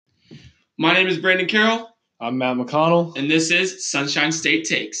My name is Brandon Carroll, I'm Matt McConnell. and this is Sunshine State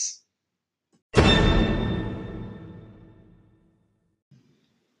Takes.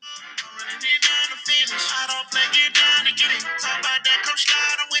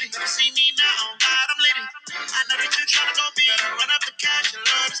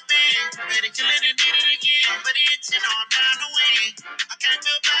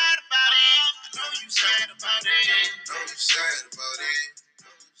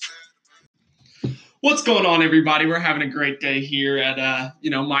 What's going on, everybody? We're having a great day here at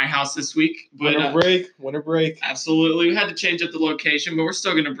my house this week. But winter break. Absolutely, we had to change up the location, but we're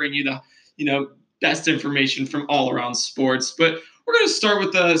still going to bring you the best information from all around sports. But we're going to start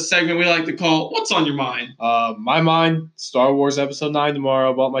with the segment we like to call "What's on Your Mind." My mind, Star Wars Episode 9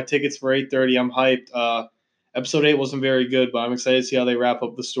 tomorrow. Bought my tickets for 8:30. I'm hyped. Episode 8 wasn't very good, but I'm excited to see how they wrap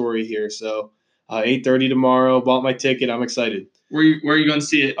up the story here. So 8:30 tomorrow. Bought my ticket. I'm excited. Where are you going to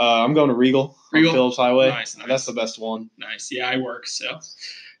see it? I'm going to Regal. On Phillips Highway. Nice. That's the best one. Nice. Yeah, I work, so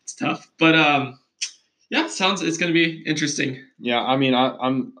it's tough. But it's going to be interesting. Yeah, I mean,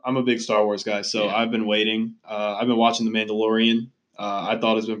 I'm a big Star Wars guy, so yeah. I've been waiting. I've been watching The Mandalorian. I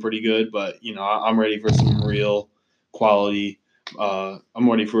thought it's been pretty good, but I'm ready for some real quality. I'm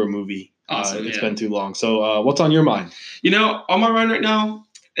ready for a movie. Awesome. It's been too long. So, what's on your mind? On my mind right now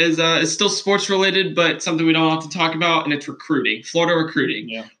is still sports related, but something we don't have to talk about, and it's recruiting. Florida recruiting.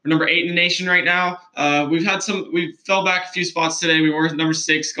 Yeah. We're number 8 in the nation right now. We fell back a few spots today. We were number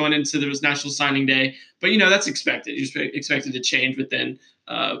 6 going into the National Signing Day, but that's expected. You're expected to change within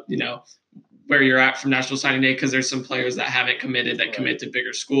where you're at from National Signing Day, because there's some players that haven't committed that commit to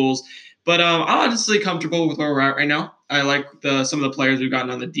bigger schools. But I'm honestly comfortable with where we're at right now. I like some of the players we've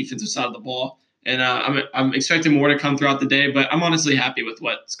gotten on the defensive side of the ball. And I'm expecting more to come throughout the day, but I'm honestly happy with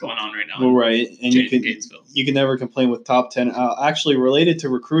what's going on right now. Well, right, and you can never complain with top 10. Actually, related to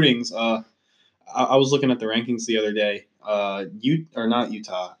recruitings, I was looking at the rankings the other day. Not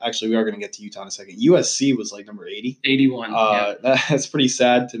Utah. Actually, we are going to get to Utah in a second. USC was like number 80. 81. That's pretty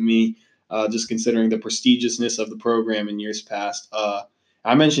sad to me, just considering the prestigiousness of the program in years past.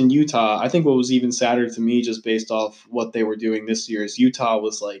 I mentioned Utah. I think what was even sadder to me, just based off what they were doing this year, is Utah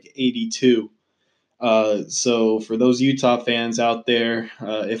was like 82. So for those Utah fans out there,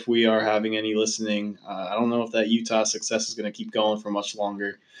 if we are having any listening, I don't know if that Utah success is going to keep going for much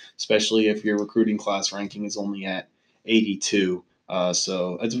longer, especially if your recruiting class ranking is only at 82.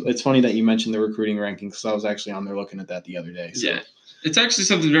 So it's funny that you mentioned the recruiting ranking, because I was actually on there looking at that the other day. So. Yeah, it's actually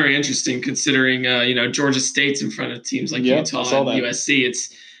something very interesting, considering Georgia State's in front of teams like Utah and USC.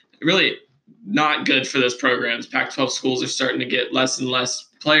 It's really not good for those programs. Pac-12 schools are starting to get less and less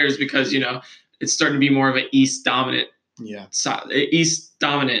players because it's starting to be more of an East dominant. Yeah. East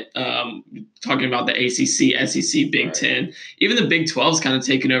dominant. Talking about the ACC, SEC, Big Ten, even the Big 12's kind of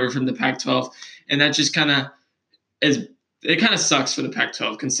taken over from the Pac-12, and that just kind of sucks for the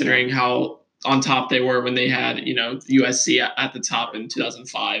Pac-12, considering how on top they were when they had USC at the top in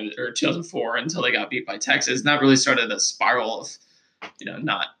 2005 or 2004 until they got beat by Texas. And that really started a spiral of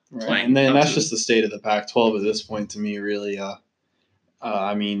not playing. And then that's just the state of the Pac-12 at this point to me, really.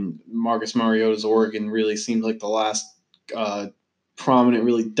 I mean, Marcus Mariota's Oregon really seemed like the last prominent,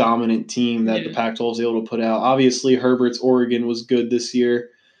 really dominant team that the Pac-12 was able to put out. Obviously, Herbert's Oregon was good this year.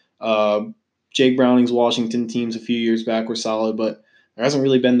 Jake Browning's Washington teams a few years back were solid, but there hasn't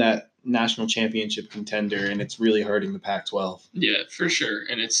really been that national championship contender, and it's really hurting the Pac-12. Yeah, for sure,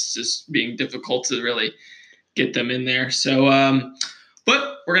 and it's just being difficult to really get them in there. So,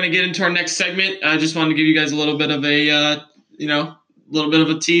 but we're going to get into our next segment. I just wanted to give you guys a little bit of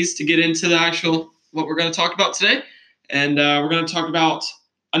a tease to get into the actual what we're going to talk about today. And we're going to talk about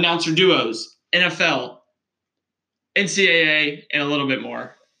announcer duos, NFL, NCAA, and a little bit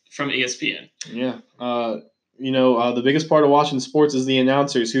more from ESPN. Yeah. The biggest part of watching sports is the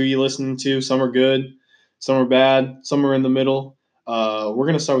announcers. Who are you listening to? Some are good, some are bad, some are in the middle. We're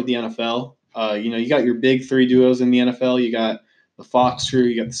going to start with the NFL. You got your big 3 duos in the NFL. You got the Fox crew,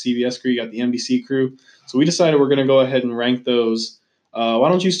 you got the CBS crew, you got the NBC crew. So we decided we're going to go ahead and rank those. Why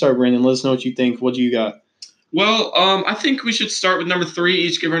don't you start, Brandon? Let us know what you think. What do you got? Well, I think we should start with number 3.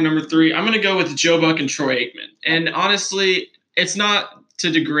 Each give our number 3. I'm going to go with Joe Buck and Troy Aikman. And honestly, it's not to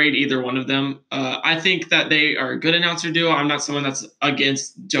degrade either one of them. I think that they are a good announcer duo. I'm not someone that's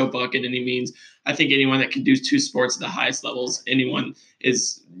against Joe Buck in any means. I think anyone that can do 2 sports at the highest levels, anyone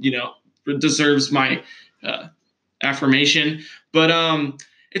is, deserves my affirmation. But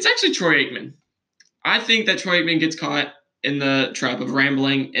it's actually Troy Aikman. I think that Troy Aikman gets caught in the trap of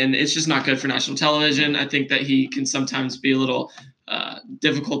rambling, and it's just not good for national television. I think that he can sometimes be a little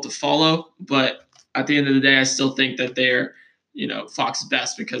difficult to follow, but at the end of the day, I still think that they're, Fox's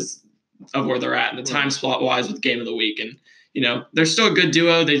best, because of where they're at and the time slot wise with game of the week. And, they're still a good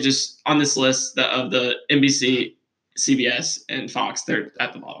duo. They just, on this list of the NBC, CBS, and Fox, they're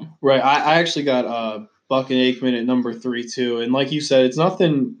at the bottom. Right. I actually got Buck and Aikman at number 3 too. And like you said, it's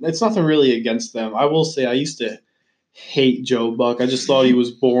nothing really against them. I will say I used to hate Joe Buck. I just thought he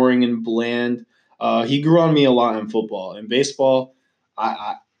was boring and bland. He grew on me a lot in football. In baseball,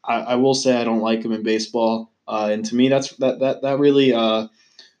 I will say I don't like him in baseball. And to me, that really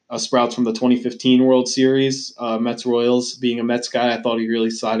sprouts from the 2015 World Series, Mets Royals. Being a Mets guy, I thought he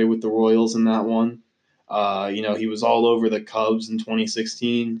really sided with the Royals in that one. He was all over the Cubs in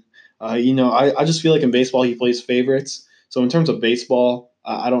 2016. I just feel like in baseball he plays favorites. So in terms of baseball,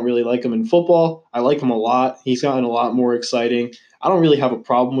 I don't really like him. In football, I like him a lot. He's gotten a lot more exciting. I don't really have a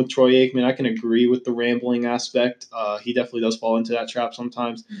problem with Troy Aikman. I can agree with the rambling aspect. He definitely does fall into that trap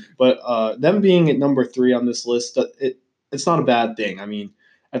sometimes. But them being at number 3 on this list, it's not a bad thing. I mean,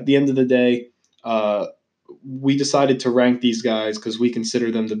 at the end of the day, we decided to rank these guys because we consider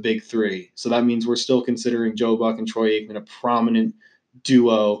them the big 3. So that means we're still considering Joe Buck and Troy Aikman a prominent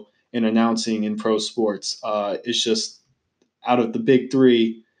duo in announcing in pro sports. It's just out of the big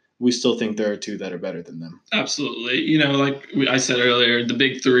 3, we still think there are 2 that are better than them. Absolutely. Like I said earlier, the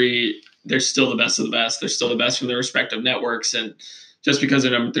big 3, they're still the best of the best. They're still the best from their respective networks. And just because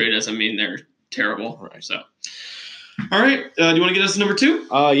they're number 3 doesn't mean they're terrible. Right. So, all right. Do you want to get us number 2?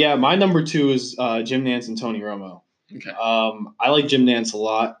 Yeah, my number 2 is Jim Nantz and Tony Romo. Okay. I like Jim Nantz a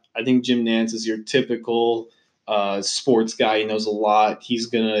lot. I think Jim Nantz is your typical sports guy. He knows a lot. He's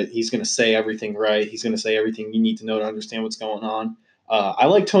gonna say everything right. He's gonna say everything you need to know to understand what's going on. I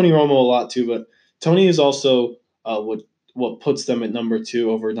like Tony Romo a lot too, but Tony is also what puts them at number 2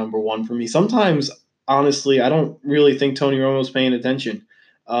 over number 1 for me. Sometimes, honestly, I don't really think Tony Romo's paying attention.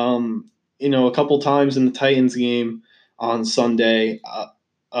 A couple times in the Titans game on Sunday,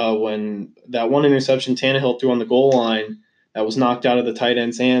 when that one interception Tannehill threw on the goal line that was knocked out of the tight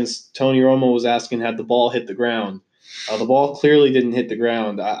end's hands, Tony Romo was asking, had the ball hit the ground? The ball clearly didn't hit the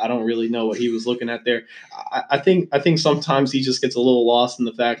ground. I don't really know what he was looking at there. I think sometimes he just gets a little lost in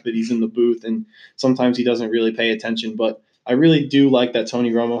the fact that he's in the booth, and sometimes he doesn't really pay attention. But I really do like that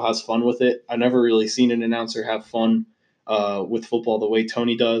Tony Romo has fun with it. I've never really seen an announcer have fun with football the way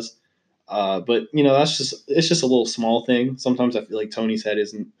Tony does. But it's just a little small thing. Sometimes I feel like Tony's head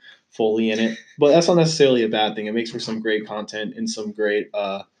isn't fully in it, but that's not necessarily a bad thing. It makes for some great content and some great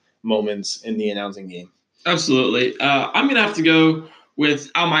moments in the announcing game. Absolutely. I'm going to have to go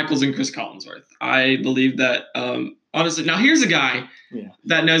with Al Michaels and Chris Collinsworth. I believe that, honestly, now here's a guy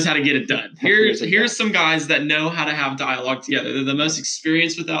that knows how to get it done. Here's some guys that know how to have dialogue together. They're the most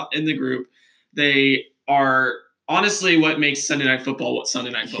experienced in the group. They are honestly what makes Sunday Night Football what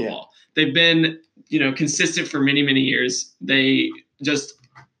Sunday Night Football. Yeah. They've been, consistent for many, many years.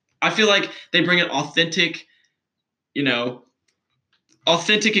 I feel like they bring an authentic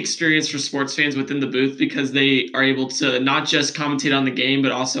experience for sports fans within the booth because they are able to not just commentate on the game,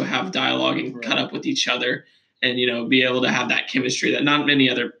 but also have dialogue and cut up with each other and, be able to have that chemistry that not many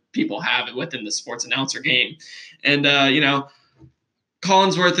other people have within the sports announcer game. And,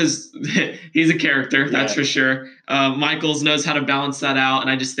 Collinsworth he's a character, that's for sure. Michaels knows how to balance that out, and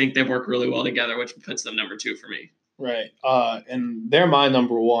I just think they work really well together, which puts them number 2 for me. Right. And they're my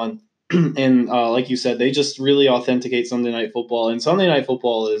number 1. And like you said, they just really authenticate Sunday Night Football. And Sunday Night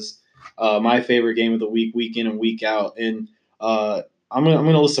Football is my favorite game of the week in and week out. And I'm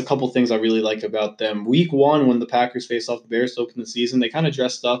gonna list a couple things I really like about them. Week 1, when the Packers faced off the Bears to open the season, they kind of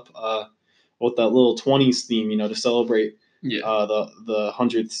dressed up with that little 20s theme, to celebrate the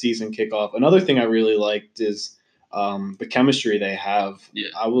 100th season kickoff. Another thing I really liked is the chemistry they have. Yeah.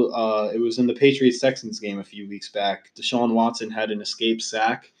 It was in the Patriots-Texans game a few weeks back. Deshaun Watson had an escape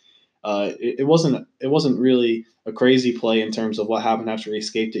sack. It wasn't really a crazy play in terms of what happened after he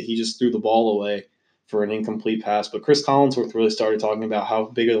escaped it. He just threw the ball away for an incomplete pass. But Chris Collinsworth really started talking about how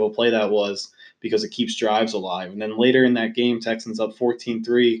big of a play that was because it keeps drives alive. And then later in that game, Texans up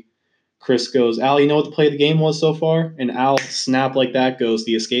 14-3. Chris goes, Al, you know what the play of the game was so far? And Al, snap like that, goes,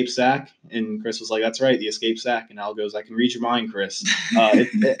 the escape sack. And Chris was like, that's right, the escape sack. And Al goes, I can read your mind, Chris.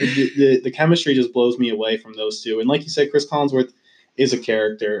 The chemistry just blows me away from those two. And like you said, Chris Collinsworth is a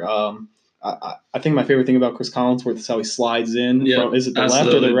character. I think my favorite thing about Chris Collinsworth is how he slides in. Is it the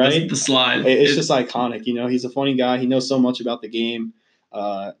left or the right? The slide. It's just iconic. He's a funny guy. He knows so much about the game.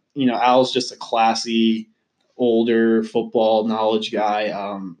 Al's just a classy, older football knowledge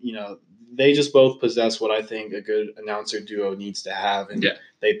guy. They just both possess what I think a good announcer duo needs to have, and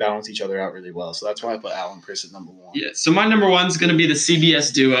they balance each other out really well. So that's why I put Al and Chris at number 1. Yeah, so my number 1 is going to be the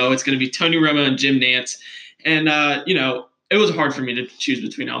CBS duo. It's going to be Tony Romo and Jim Nantz. And, it was hard for me to choose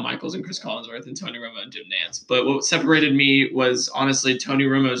between Al Michaels and Chris Collinsworth and Tony Romo and Jim Nance. But what separated me was honestly Tony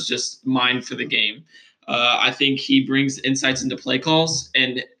Romo's just mind for the game. I think he brings insights into play calls,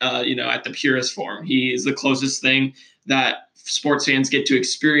 and at the purest form, he is the closest thing that sports fans get to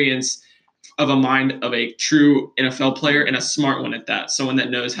experience of a mind of a true NFL player, and a smart one at that. Someone that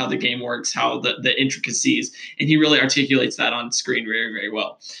knows how the game works, how the intricacies, and he really articulates that on screen very, very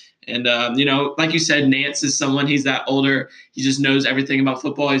well. And, like you said, Nance is someone, he's that older. He just knows everything about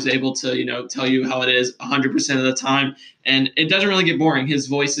football. He's able to, tell you how it is 100% of the time. And it doesn't really get boring. His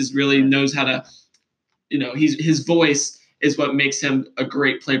voice is really knows how to, his voice is what makes him a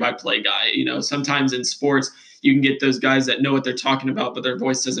great play-by-play guy. Sometimes in sports, you can get those guys that know what they're talking about, but their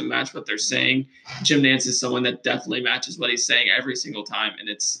voice doesn't match what they're saying. Jim Nance is someone that definitely matches what he's saying every single time. And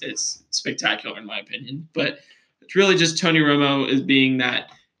it's spectacular in my opinion. But it's really just Tony Romo is being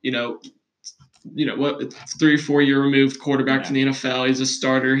that, what 3 or 4 year removed quarterback from the NFL. He's a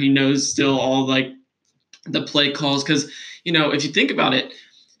starter. He knows still all like the play calls. Cause if you think about it,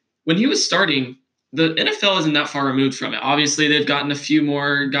 when he was starting, the NFL isn't that far removed from it. Obviously they've gotten a few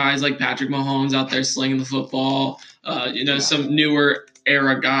more guys like Patrick Mahomes out there slinging the football, some newer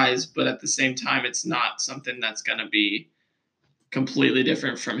era guys, but at the same time, it's not something that's going to be completely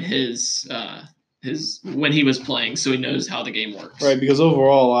different from his when he was playing, so he knows how the game works. Right, because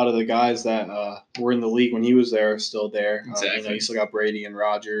overall, a lot of the guys that were in the league when he was there are still there. Exactly. You still got Brady and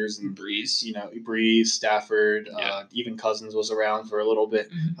Rodgers and Breeze. Breeze, Stafford, even Cousins was around for a little bit.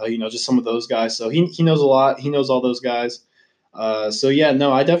 Just some of those guys. So he knows a lot. He knows all those guys. I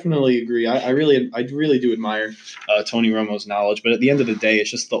definitely agree. I really do admire Tony Romo's knowledge, but at the end of the day, it's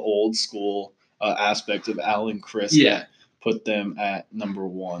just the old school aspect of Al and Chris that put them at number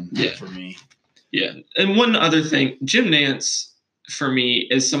one for me. Yeah. And one other thing, Jim Nance, for me,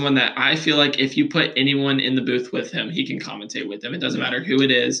 is someone that I feel like if you put anyone in the booth with him, he can commentate with them. It doesn't matter who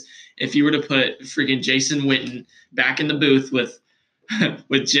it is. If you were to put freaking Jason Witten back in the booth with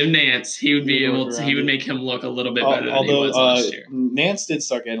Jim Nance, he would make him look a little bit better than he was last year. Nance did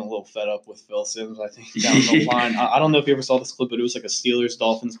start getting a little fed up with Phil Simms, I think, down the line. I don't know if you ever saw this clip, but it was like a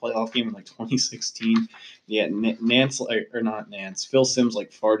Steelers-Dolphins playoff game in like 2016. Yeah, Phil Simms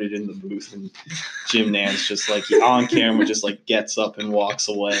like farted in the booth, and Jim Nance just like on camera just like gets up and walks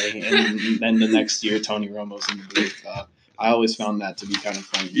away. And then the next year, Tony Romo's in the booth. I always found that to be kind of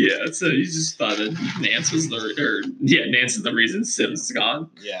funny. Yeah, so you just thought that Nance was Nance is the reason Simms is gone.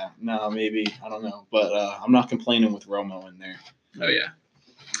 Yeah, no, maybe, I don't know, but I'm not complaining with Romo in there. Oh yeah.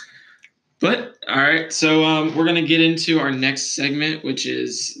 But all right, so we're gonna get into our next segment, which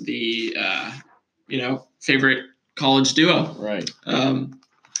is the favorite college duo. Right.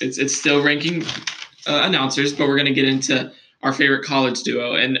 It's still ranking announcers, but we're gonna get into our favorite college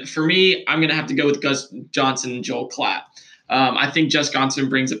duo, and for me, I'm gonna have to go with Gus Johnson and Joel Klatt. I think Gus Johnson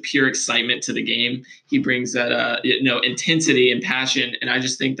brings a pure excitement to the game. He brings that, intensity and passion, and I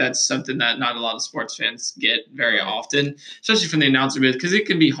just think that's something that not a lot of sports fans get very often, especially from the announcer booth, because it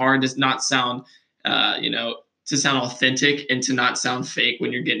can be hard to not sound, to sound authentic and to not sound fake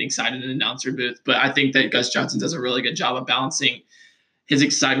when you're getting excited in an announcer booth. But I think that Gus Johnson does a really good job of balancing his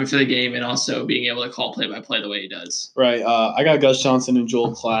excitement for the game and also being able to call play-by-play the way he does. Right. I got Gus Johnson and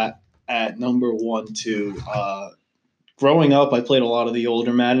Joel Klatt at number 1, 2. Growing up, I played a lot of the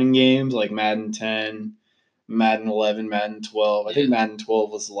older Madden games, like Madden 10, Madden 11, Madden 12. I think Madden 12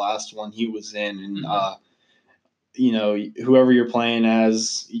 was the last one he was in. And, whoever you're playing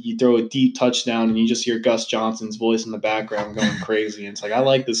as, you throw a deep touchdown and you just hear Gus Johnson's voice in the background going crazy. And it's like, I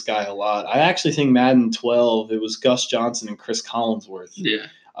like this guy a lot. I actually think Madden 12, it was Gus Johnson and Chris Collinsworth. Yeah.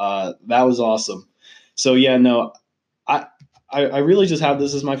 That was awesome. So, I really just have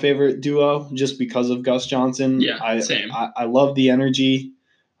this as my favorite duo just because of Gus Johnson. Yeah, same. I love the energy.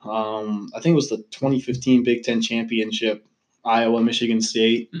 I think it was the 2015 Big Ten Championship, Iowa, Michigan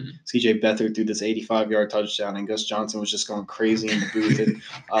State. Mm-hmm. CJ Beathard threw this 85-yard touchdown, and Gus Johnson was just going crazy in the booth. And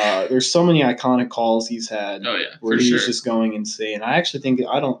there's so many iconic calls he's had where he was just going insane. I actually think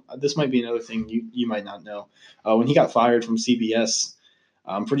this might be another thing you might not know. When he got fired from CBS,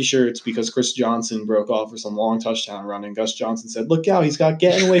 I'm pretty sure it's because Chris Johnson broke off for some long touchdown run, and Gus Johnson said, "Look out, he's got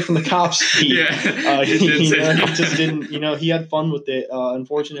getting away from the cops." He just didn't. He had fun with it.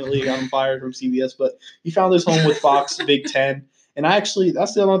 Unfortunately, he got him fired from CBS, but he found his home with Fox Big Ten, and that's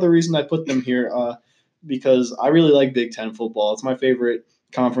the other reason I put them here, because I really like Big Ten football. It's my favorite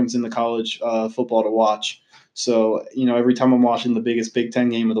conference in the college football to watch. So, every time I'm watching the biggest Big Ten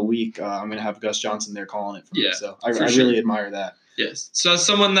game of the week, I'm going to have Gus Johnson there calling it for me. So I really admire that. Yes. So as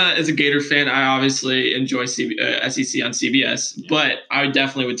someone that is a Gator fan, I obviously enjoy SEC on CBS, but I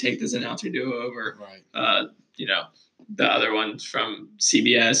definitely would take this announcer duo over, the other ones from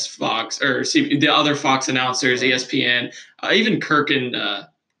CBS, Fox, or the other Fox announcers, ESPN, even Kirk and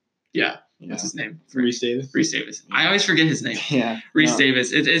what's his name? Reese Davis. Reese Davis. I always forget his name. Yeah, Reese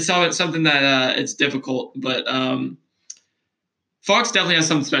Davis. It's something that it's difficult, but Fox definitely has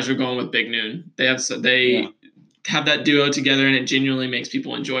something special going with Big Noon. They have that duo together, and it genuinely makes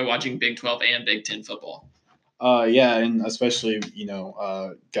people enjoy watching Big 12 and Big 10 football. And especially,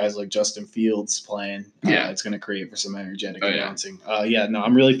 guys like Justin Fields playing. It's going to create for some energetic announcing.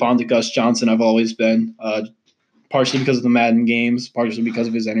 I'm really fond of Gus Johnson. I've always been, partially because of the Madden games, partially because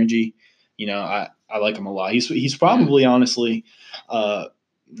of his energy. I like him a lot. He's probably, honestly,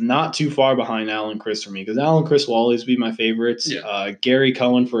 not too far behind Alan Chris for me, because Alan Chris will always be my favorites. Yeah. Gary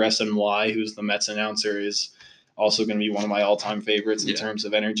Cohen for SNY, who's the Mets announcer, is also going to be one of my all-time favorites in terms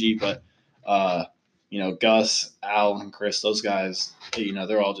of energy. But, Gus, Al, and Chris, those guys,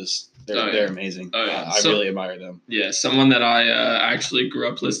 they're all just they're amazing. I really admire them. Yeah, someone that I actually grew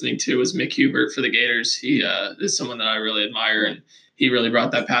up listening to was Mick Hubert for the Gators. He is someone that I really admire, and he really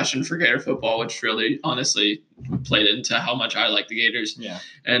brought that passion for Gator football, which really, honestly, played into how much I like the Gators. Yeah.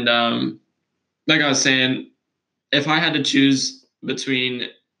 And like I was saying, if I had to choose between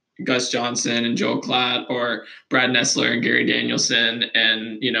Gus Johnson and Joel Klatt, or Brad Nessler and Gary Danielson,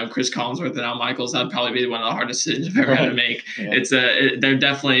 and Chris Collinsworth and Al Michaels, that'd probably be one of the hardest decisions I've ever had to make. Yeah.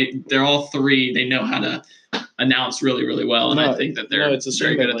 They're all three. They know how to announce really, really well, and I think that they're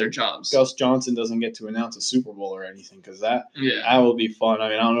very good at their jobs. Gus Johnson doesn't get to announce a Super Bowl or anything, because that will be fun. I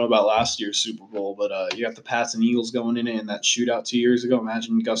mean, I don't know about last year's Super Bowl, but you got the Pats and Eagles going in it, and that shootout 2 years ago.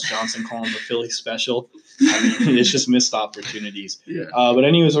 Imagine Gus Johnson calling the Philly special. I mean, it's just missed opportunities. Yeah. But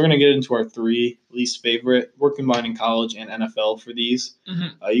anyways, we're going to get into our three least favorite. We're combining college and NFL for these.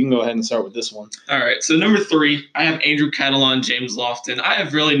 Mm-hmm. You can go ahead and start with this one. All right. So number 3, I have Andrew Catalon, James Lofton. I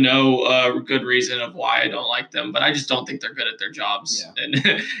have really no good reason of why I don't like them, but I just don't think they're good at their jobs. Yeah. And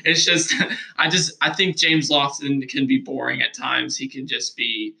it's just, I think James Lofton can be boring at times. He can just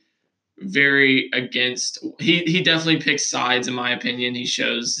be very against. He definitely picks sides, in my opinion. He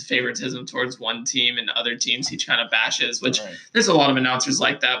shows favoritism towards one team, and other teams he kind of bashes, which there's a lot of announcers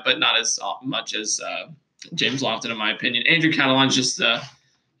like that, but not as much as James Lofton, in my opinion. Andrew Catalon's just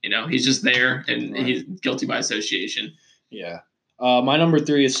he's just there, and he's guilty by association. Yeah. My number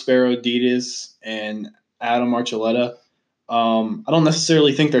 3 is Sparrow Ditas and Adam Archuleta. I don't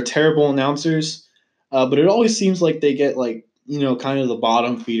necessarily think they're terrible announcers, but it always seems like they get kind of the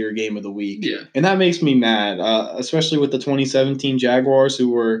bottom feeder game of the week. Yeah. And that makes me mad, especially with the 2017 Jaguars, who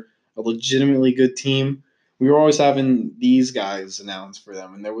were a legitimately good team. We were always having these guys announced for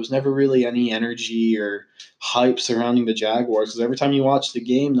them, and there was never really any energy or hype surrounding the Jaguars, because every time you watch the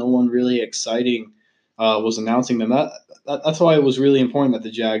game, no one really exciting was announcing them. That's why it was really important that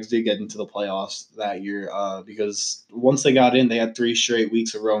the Jags did get into the playoffs that year, because once they got in, they had 3 straight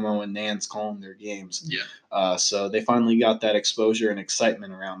weeks of Romo and Nance calling their games. Yeah. So they finally got that exposure and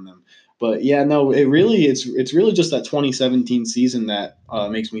excitement around them. But yeah, no, it's really just that 2017 season that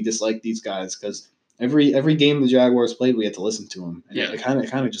makes me dislike these guys, because every game the Jaguars played, we had to listen to them. And it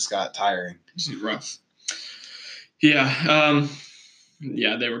kind of just got tiring. This is rough. Yeah.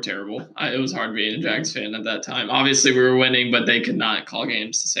 Yeah, they were terrible. It was hard being a Jags fan at that time. Obviously, we were winning, but they could not call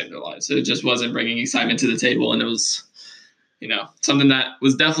games to save their lives. So it just wasn't bringing excitement to the table, and it was, something that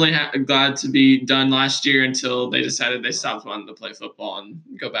was definitely glad to be done last year, until they decided they stopped wanting to play football and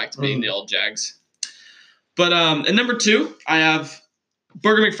go back to being the old Jags. But at number 2, I have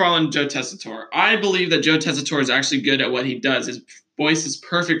Burger McFarland and Joe Tessitore. I believe that Joe Tessitore is actually good at what he does. His voice is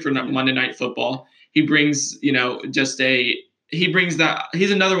perfect for Monday Night Football. He brings, he's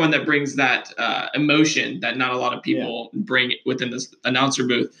another one that brings that emotion that not a lot of people bring within this announcer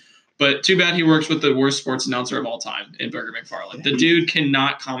booth. But too bad he works with the worst sports announcer of all time in Burger McFarland. The dude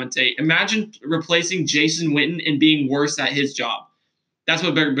cannot commentate. Imagine replacing Jason Witten and being worse at his job. That's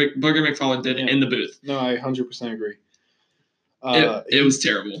what Burger McFarland did in the booth. No, I 100% agree. It was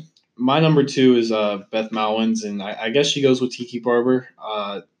terrible. My number 2 is Beth Mowins, and I guess she goes with Tiki Barber.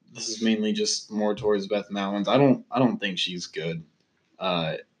 This is mainly just more towards Beth Mowins. I don't think she's good.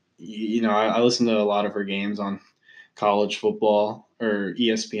 I listen to a lot of her games on college football or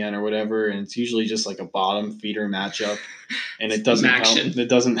ESPN or whatever, and it's usually just like a bottom feeder matchup, and it doesn't help. It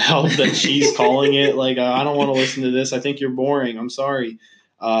doesn't help that she's calling it. I don't want to listen to this. I think you're boring. I'm sorry.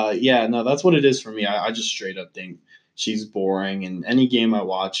 That's what it is for me. I just straight up think she's boring, and any game I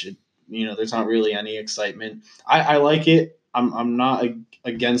watch, there's not really any excitement. I like it. I'm not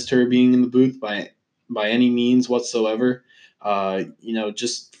against her being in the booth by any means whatsoever.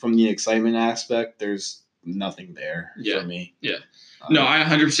 Just from the excitement aspect, there's nothing there for me. Yeah. No, I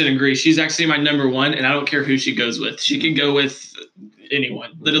 100% agree. She's actually my number one, and I don't care who she goes with. She could go with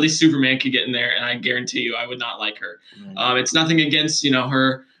anyone. Literally, Superman could get in there, and I guarantee you I would not like her. It's nothing against,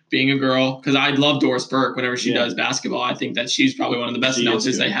 her being a girl, because I love Doris Burke whenever she does basketball. I think that she's probably one of the best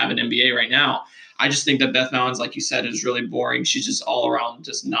announcers they have in NBA right now. I just think that Beth Mowins, like you said, is really boring. She's just all around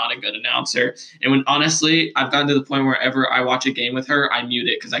just not a good announcer. And when honestly, I've gotten to the point wherever I watch a game with her, I mute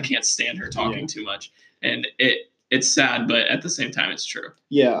it because I can't stand her talking too much. And it's sad, but at the same time, it's true.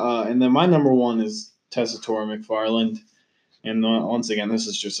 Yeah, and then my number one is Tessitore McFarland. And once again, this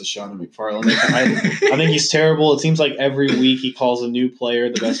is just a shot at McFarland. I think he's terrible. It seems like every week he calls a new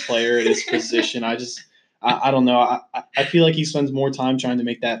player the best player at his position. I don't know. I feel like he spends more time trying to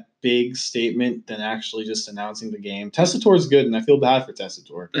make that big statement than actually just announcing the game. Tessitore is good, and I feel bad for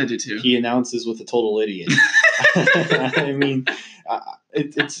Tessitore. I do too. He announces with a total idiot. I mean,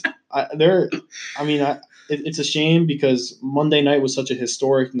 it's a shame because Monday night was such a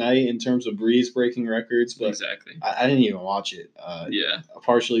historic night in terms of Breeze breaking records, but exactly. I didn't even watch it.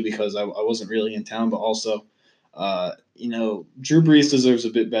 Partially because I wasn't really in town, but also, Drew Brees deserves a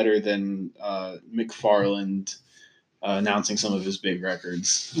bit better than McFarland announcing some of his big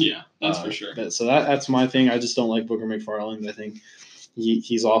records. Yeah, that's for sure. So that's my thing. I just don't like Booger McFarland. I think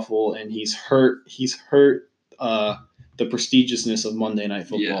he's awful, and he's hurt the prestigiousness of Monday Night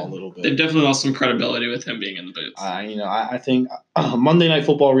Football a little bit. They've definitely lost some credibility with him being in the booth. I think Monday Night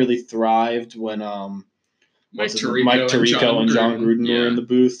Football really thrived when Mike Tirico and John Gruden were in the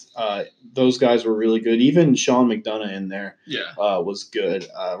booth. Those guys were really good. Even Sean McDonough in there was good.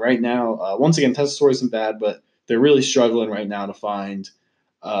 Right now, once again, Tessitore isn't bad, but they're really struggling right now to find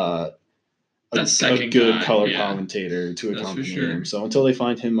a good color commentator to accompany him. So until they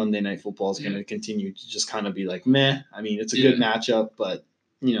find him, Monday Night Football is going to continue to just kind of be like meh. I mean, it's a good matchup, but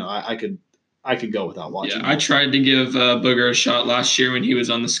I could go without watching. Yeah, I tried to give Booger a shot last year when he was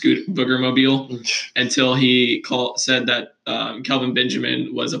on the Booger Mobile until he said that Kelvin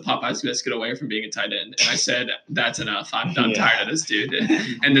Benjamin was a Popeyes biscuit away from being a tight end. And I said, that's enough. I'm done tired of this dude.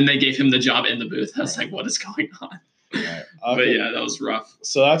 And then they gave him the job in the booth. I was like, what is going on? Right. But yeah, that was rough.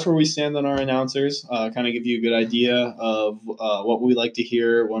 So that's where we stand on our announcers. Kind of give you a good idea of what we like to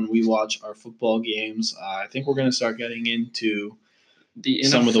hear when we watch our football games. I think we're going to start getting into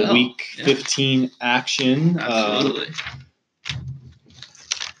some of the Week 15 action. Absolutely.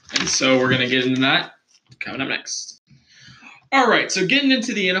 And so we're going to get into that coming up next. All right, so getting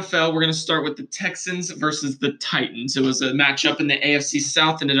into the NFL, we're going to start with the Texans versus the Titans. It was a matchup in the AFC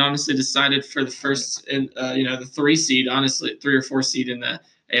South, and it honestly decided for the first, the 3 seed, honestly, 3 or 4 seed in the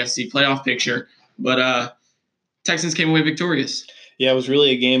AFC playoff picture. But Texans came away victorious. Yeah, it was really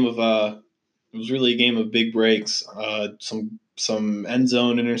a game of big breaks. Some end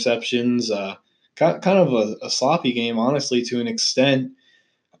zone interceptions. Kind of a sloppy game, honestly, to an extent.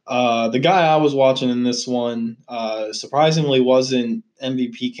 The guy I was watching in this one surprisingly wasn't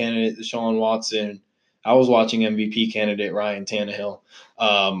MVP candidate Deshaun Watson. I was watching MVP candidate Ryan Tannehill.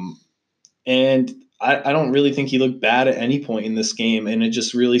 And I don't really think he looked bad at any point in this game. And it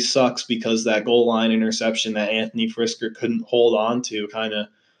just really sucks because that goal line interception that Anthony Frisker couldn't hold on to kind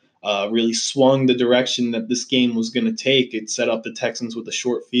of really swung the direction that this game was going to take. It set up the Texans with a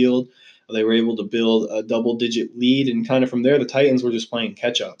short field. They were able to build a double-digit lead, and kind of from there, the Titans were just playing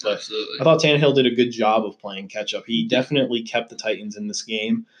catch-up. But absolutely. I thought Tannehill did a good job of playing catch-up. He definitely kept the Titans in this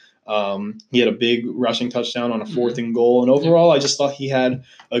game. He had a big rushing touchdown on a 4th and goal, and overall, I just thought he had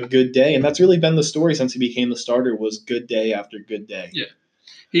a good day, and that's really been the story since he became the starter, was good day after good day. Yeah.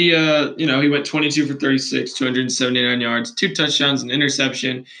 He, he went 22 for 36, 279 yards, 2 touchdowns, an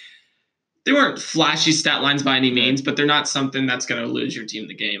interception. They weren't flashy stat lines by any means, but they're not something that's going to lose your team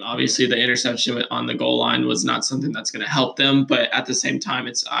the game. Obviously, the interception on the goal line was not something that's going to help them, but at the same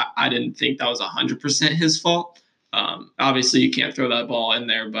time, I didn't think that was 100% his fault. Obviously, you can't throw that ball in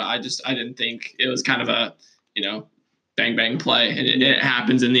there, but I didn't think it was kind of a, bang bang play, and it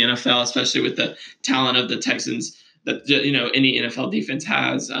happens in the NFL, especially with the talent of the Texans that any NFL defense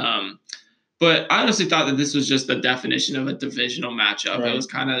has. But I honestly thought that this was just the definition of a divisional matchup. Right. It was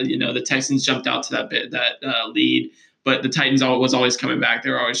kind of, the Texans jumped out to that lead, but the Titans was always coming back.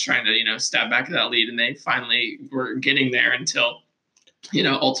 They were always trying to, stab back at that lead, and they finally were getting there until,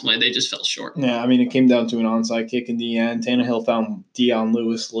 ultimately they just fell short. Yeah, I mean, it came down to an onside kick in the end. Tannehill found Dion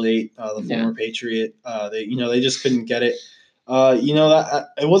Lewis late, the former Patriot. They just couldn't get it. That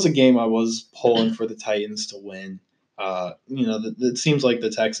it was a game I was pulling for the Titans to win. It seems like the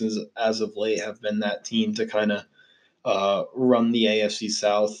Texans, as of late, have been that team to kind of run the AFC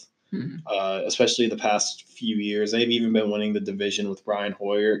South. especially the past few years. They've even been winning the division with Brian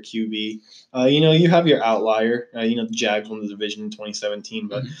Hoyer at QB. You have your outlier. The Jags won the division in 2017,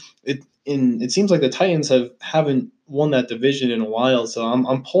 but it seems like the Titans haven't won that division in a while. So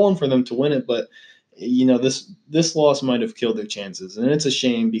I'm pulling for them to win it, but this loss might have killed their chances, and it's a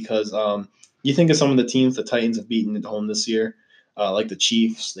shame because you think of some of the teams the Titans have beaten at home this year, like the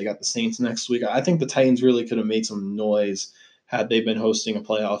Chiefs. They got the Saints next week. I think the Titans really could have made some noise had they been hosting a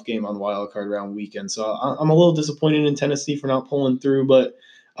playoff game on Wild Card Round weekend. So I'm a little disappointed in Tennessee for not pulling through, but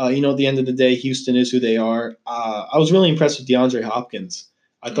at the end of the day, Houston is who they are. I was really impressed with DeAndre Hopkins.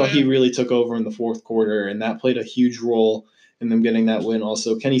 I thought he really took over in the fourth quarter, and that played a huge role in them getting that win.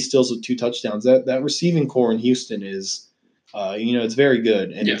 Also, Kenny Stills with 2 touchdowns. That receiving core in Houston is, it's very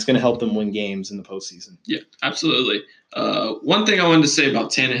good, and it's going to help them win games in the postseason. Yeah, absolutely. One thing I wanted to say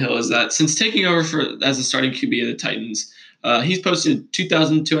about Tannehill is that since taking over as the starting QB of the Titans, he's posted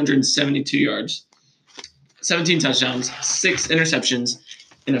 2,272 yards, 17 touchdowns, 6 interceptions,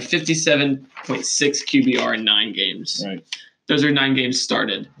 and a 57.6 QBR in 9 games. Right. Those are 9 games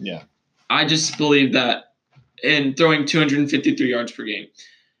started. Yeah. I just believe that in throwing 253 yards per game,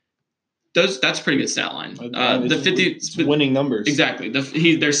 that's a pretty good stat line. It's winning numbers. Exactly. They're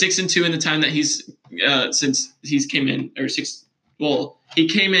 6-2 in the time that he's since he's came in, or 6. Well, he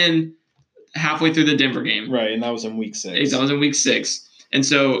came in halfway through the Denver game. Right, and that was in week 6. That was in week 6. And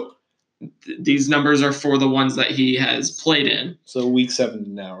so these numbers are for the ones that he has played in. So week 7 to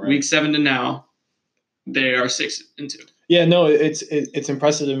now, right? Week 7 to now, they are 6-2. Yeah, no, it's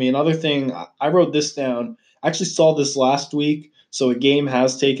impressive to me. Another thing, I wrote this down. I actually saw this last week, so a game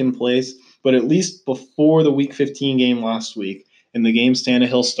has taken place. But at least before the Week 15 game last week, in the games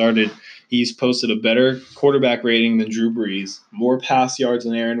Tannehill started, he's posted a better quarterback rating than Drew Brees, more pass yards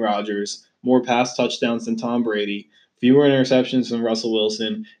than Aaron Rodgers, more pass touchdowns than Tom Brady, fewer interceptions than Russell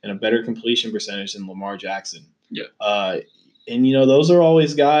Wilson, and a better completion percentage than Lamar Jackson. Yeah. And those are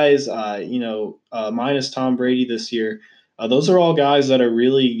always guys, minus Tom Brady this year. Those are all guys that are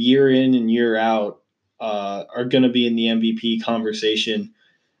really year in and year out are going to be in the MVP conversation.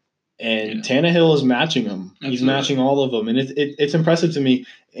 And Tannehill is matching them. Absolutely. He's matching all of them. And it's impressive to me.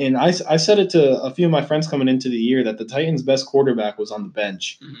 And I said it to a few of my friends coming into the year that the Titans' best quarterback was on the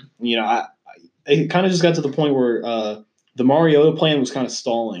bench. Mm-hmm. It kind of just got to the point where the Mariota plan was kind of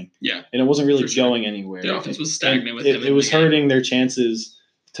stalling. Yeah. And it wasn't really going anywhere. The offense was stagnant with him. It was hurting their chances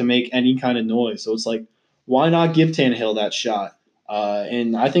to make any kind of noise. So it's like, why not give Tannehill that shot?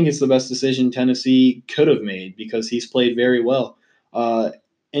 And I think it's the best decision Tennessee could have made because he's played very well.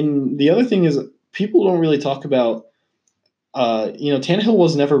 And the other thing is people don't really talk about, Tannehill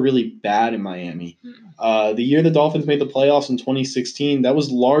was never really bad in Miami. The year the Dolphins made the playoffs in 2016, that was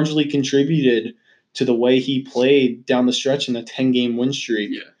largely contributed to the way he played down the stretch in the 10-game win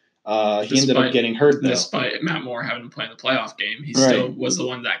streak. Yeah. He ended up getting hurt, though. Despite Matt Moore having to play in the playoff game, he still was the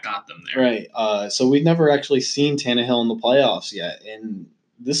one that got them there. Right. So we've never actually seen Tannehill in the playoffs yet, and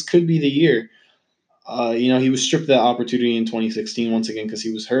this could be the year. He was stripped of that opportunity in 2016 once again because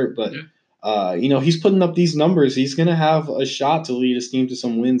he was hurt. But, he's putting up these numbers. He's going to have a shot to lead his team to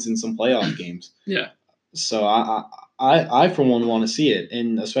some wins in some playoff games. Yeah. So I for one, want to see it.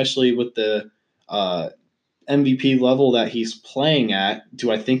 And especially with the MVP level that he's playing at,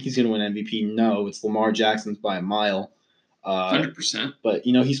 do I think he's going to win MVP? No, it's Lamar Jackson's by a mile. 100%. But,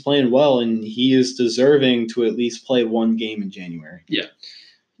 he's playing well, and he is deserving to at least play one game in January. Yeah.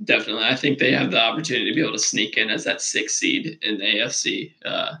 Definitely. I think they have the opportunity to be able to sneak in as that 6th seed in the AFC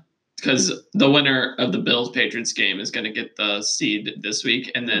because the winner of the Bills-Patriots game is going to get the seed this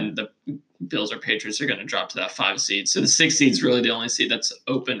week, and then the Bills or Patriots are going to drop to that 5 seed. So the 6th seed is really the only seed that's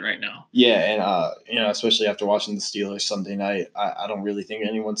open right now. Yeah, and especially after watching the Steelers Sunday night, I don't really think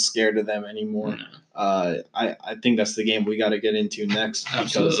anyone's scared of them anymore. No. I think that's the game we got to get into next.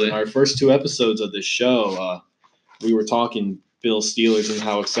 Absolutely. Because in our first 2 episodes of this show, we were talking Bills Steelers and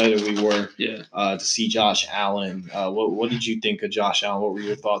how excited we were to see Josh Allen. What did you think of Josh Allen? What were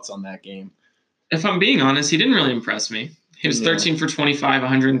your thoughts on that game? If I'm being honest, he didn't really impress me. He was 13 for 25,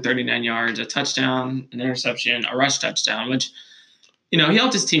 139 yards, a touchdown, an interception, a rush touchdown, which, he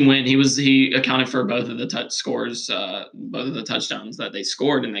helped his team win. He accounted for both of the both of the touchdowns that they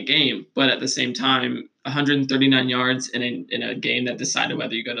scored in the game. But at the same time, 139 yards in a game that decided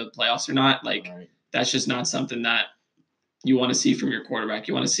whether you go to the playoffs or not, that's just not something that you want to see from your quarterback.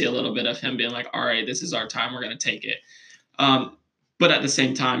 You want to see a little bit of him being like, all right, this is our time. We're going to take it. But at the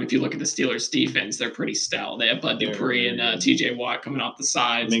same time, if you look at the Steelers defense, they're pretty stout. They have Bud Dupree and TJ Watt coming off the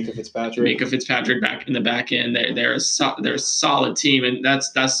sides. Minkah Fitzpatrick back in the back end. They're a solid team. And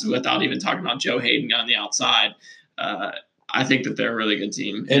that's without even talking about Joe Hayden on the outside. I think that they're a really good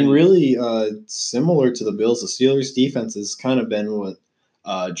team. And really similar to the Bills, the Steelers' defense has kind of been what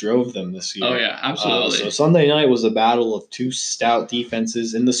drove them this year. Oh, yeah, absolutely. So Sunday night was a battle of two stout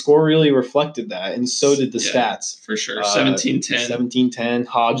defenses, and the score really reflected that, and so did the stats. For sure, 17-10. 17-10.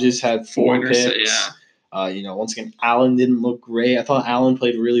 Hodges had 4 picks. Once again, Allen didn't look great. I thought Allen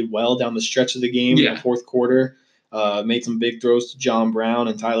played really well down the stretch of the game in the fourth quarter. Made some big throws to John Brown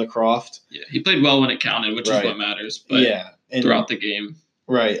and Tyler Kroft. Yeah, he played well when it counted, which is what matters. But throughout the game.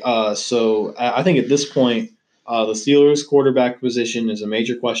 Right. So I think at this point, the Steelers' quarterback position is a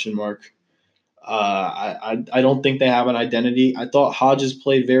major question mark. I don't think they have an identity. I thought Hodges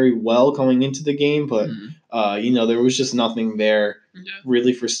played very well coming into the game, but there was just nothing there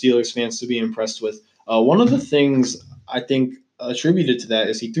really for Steelers fans to be impressed with. One of the things I think attributed to that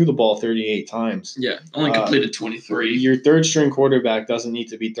is he threw the ball 38 times. Yeah, only completed 23. Your third-string quarterback doesn't need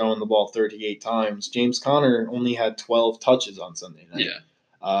to be throwing the ball 38 times. James Conner only had 12 touches on Sunday night.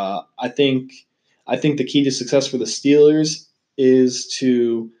 Yeah. I think the key to success for the Steelers is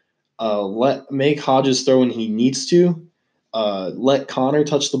to make Hodges throw when he needs to, let Conner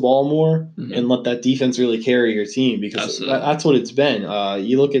touch the ball more, and let that defense really carry your team, because that's what it's been.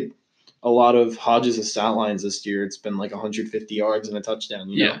 You look at a lot of Hodges' stat lines this year, it's been like 150 yards and a touchdown.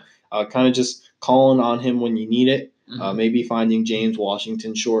 You know, kind of just calling on him when you need it. Maybe finding James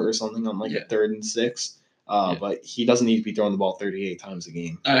Washington short or something on like a 3rd and 6. But he doesn't need to be throwing the ball 38 times a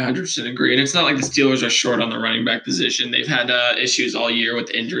game. I 100% agree. And it's not like the Steelers are short on the running back position. They've had issues all year with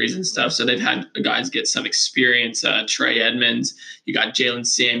injuries and stuff. So they've had guys get some experience. Trey Edmonds, you got Jalen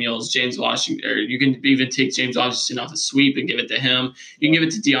Samuels, James Washington, or you can even take James Washington off a sweep and give it to him. You can give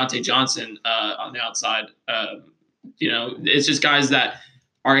it to Deontay Johnson on the outside. It's just guys that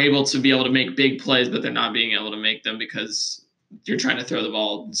are able to be able to make big plays, but they're not being able to make them because you're trying to throw the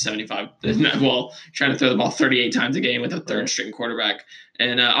ball 38 times a game with a third-string quarterback.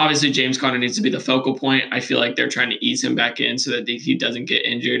 And obviously James Conner needs to be the focal point. I feel like they're trying to ease him back in so that he doesn't get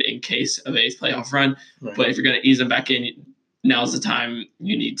injured in case of a playoff run. Right. But if you're going to ease him back in, now's the time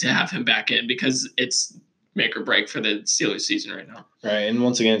you need to have him back in, because it's make or break for the Steelers season right now. Right, and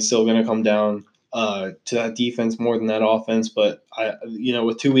once again, it's still going to come down to that defense more than that offense. But,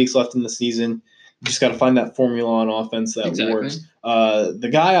 with 2 weeks left in the season, you just got to find that formula on offense that works. The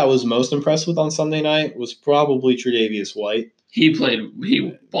guy I was most impressed with on Sunday night was probably Tre'Davious White. He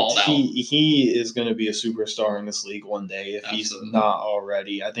balled out. He is going to be a superstar in this league one day if he's not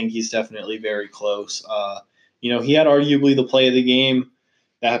already. I think he's definitely very close. He had arguably the play of the game.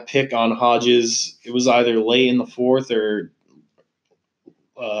 That pick on Hodges, it was either late in the 4th or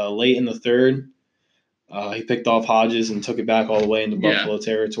late in the 3rd. He picked off Hodges and took it back all the way into Buffalo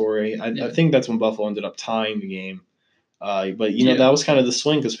territory. I think that's when Buffalo ended up tying the game. But that was kind of the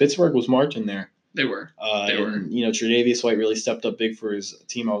swing, because Pittsburgh was marching there. They were. Tre'Davious White really stepped up big for his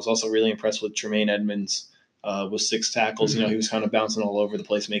team. I was also really impressed with Tremaine Edmonds with 6 tackles. He was kind of bouncing all over the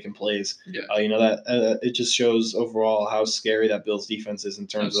place, making plays. Yeah. That it just shows overall how scary that Bills defense is in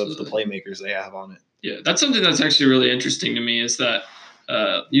terms of the playmakers they have on it. Yeah, that's something that's actually really interesting to me, is that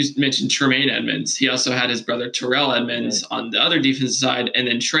you mentioned Tremaine Edmonds. He also had his brother Terrell Edmonds on the other defensive side, and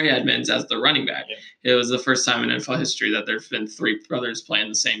then Trey Edmonds as the running back. Yeah. It was the first time in NFL history that there have been 3 brothers playing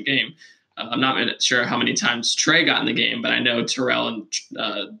the same game. I'm not sure how many times Trey got in the game, but I know Terrell and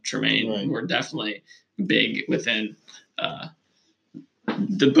Tremaine were definitely big within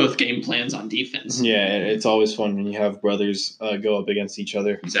the both game plans on defense. Yeah, it's always fun when you have brothers go up against each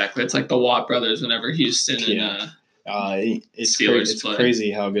other. Exactly. It's like the Watt brothers whenever Houston and it's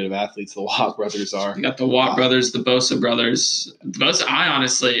crazy how good of athletes the Watt brothers are. You got the Watt brothers, the Bosa brothers. I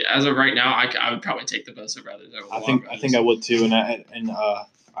honestly, as of right now, I would probably take the Bosa brothers over I think I would too, and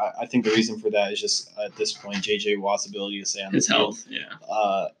I think the reason for that is just at this point J.J. Watt's ability to stay on his health.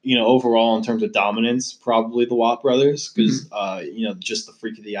 Overall in terms of dominance, probably the Watt brothers, because just the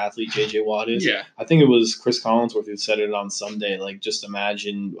freak of the athlete J.J. Watt is. Yeah. I think it was Chris Collinsworth who said it on Sunday. Like, just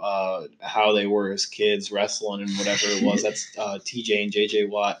imagine how they were as kids wrestling and whatever it was. That's T.J. and J.J.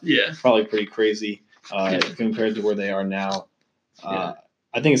 Watt. Yeah. Probably pretty crazy compared to where they are now. I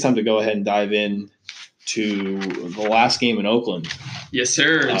think it's time to go ahead and dive in to the last game in Oakland. Yes,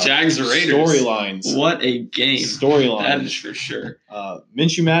 sir. Jags Raiders. Storylines. What a game. Storylines. That is for sure.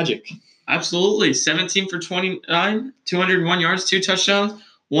 Minshew Magic. Absolutely. 17 for 29, 201 yards, 2 touchdowns,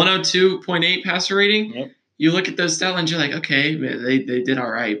 102.8 passer rating. Yep. You look at those stat lines, you're like, okay, man, they did all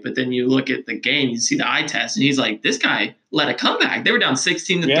right. But then you look at the game, you see the eye test, and he's like, this guy led a comeback. They were down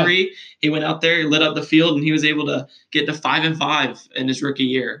 16-3. He went out there, lit up the field, and he was able to get to 5-5 in his rookie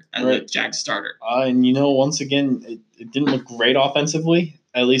year as a Jags starter. And once again, it didn't look great offensively,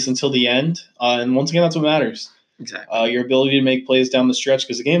 at least until the end. And once again, that's what matters. Exactly. your ability to make plays down the stretch,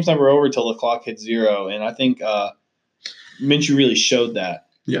 because the game's never over till the clock hits 0. And I think Minshew really showed that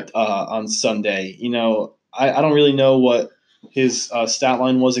on Sunday. I don't really know what his stat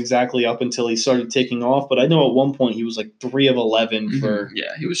line was exactly up until he started taking off, but I know at one point he was like 3 of 11 for.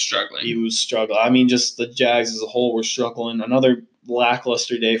 Yeah, he was struggling. He was struggling. I mean, just the Jags as a whole were struggling. Another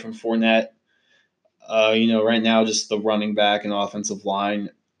lackluster day from Fournette. Right now, just the running back and offensive line,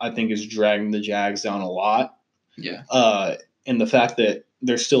 I think, is dragging the Jags down a lot. Yeah. And the fact that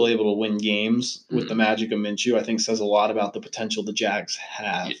they're still able to win games with the magic of Minshew, I think, says a lot about the potential the Jags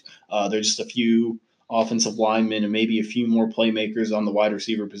have. Yeah. They're just a few offensive linemen and maybe a few more playmakers on the wide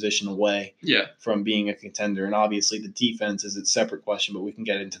receiver position away from being a contender. And obviously the defense is its separate question, but we can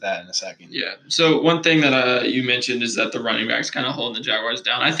get into that in a second. Yeah. So one thing that you mentioned is that the running back's kind of holding the Jaguars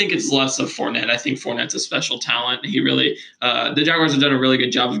down. I think it's less of Fournette. I think Fournette's a special talent. He really the Jaguars have done a really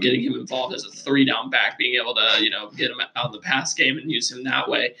good job of getting him involved as a 3-down back, being able to, get him out of the pass game and use him that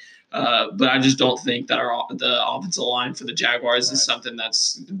way. But I just don't think that the offensive line for the Jaguars is something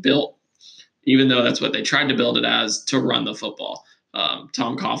that's built, even though that's what they tried to build it as, to run the football.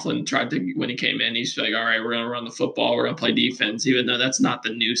 Tom Coughlin tried to, when he came in, he's like, all right, we're going to run the football. We're going to play defense. Even though that's not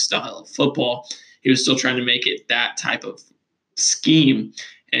the new style of football, he was still trying to make it that type of scheme.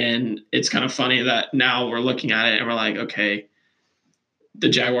 And it's kind of funny that now we're looking at it and we're like, okay, the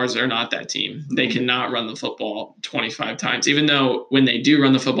Jaguars are not that team. They cannot run the football 25 times, even though when they do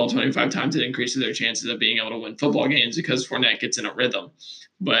run the football 25 times, it increases their chances of being able to win football games because Fournette gets in a rhythm.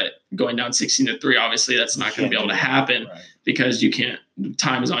 But going down 16-3, obviously that's not going to be able to happen because you can't.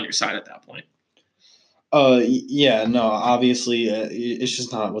 Time is on your side at that point. Obviously it's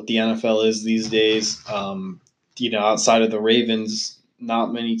just not what the NFL is these days. Outside of the Ravens,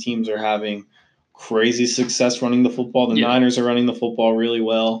 not many teams are having crazy success running the football. The Niners are running the football really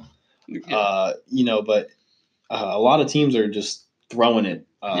well. But a lot of teams are just throwing it.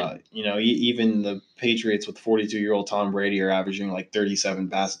 Even the Patriots with 42-year-old Tom Brady are averaging like 37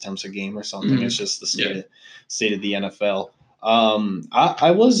 pass attempts a game or something. Mm-hmm. It's just the state of the NFL.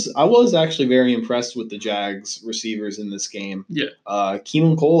 I was actually very impressed with the Jags receivers in this game.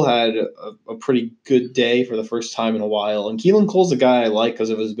 Keelan Cole had a pretty good day for the first time in a while, and Keelan Cole's a guy I like because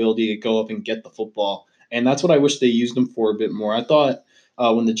of his ability to go up and get the football, and that's what I wish they used him for a bit more. I thought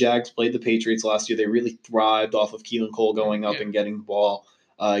when the Jags played the Patriots last year, they really thrived off of Keelan Cole going up and getting the ball.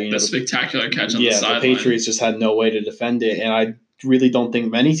 The spectacular catch on the sideline. The Patriots just had no way to defend it, and I really don't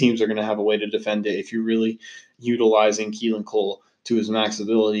think many teams are going to have a way to defend it if you're really utilizing Keelan Cole to his max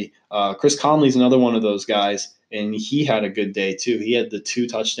ability. Chris Conley's another one of those guys, and he had a good day too. He had the 2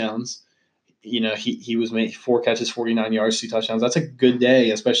 touchdowns. He was made 4 catches, 49 yards, 2 touchdowns. That's a good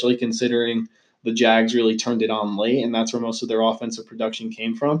day, especially considering the Jags really turned it on late, and that's where most of their offensive production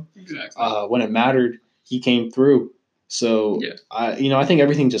came from. Exactly. When it mattered, he came through. So, I think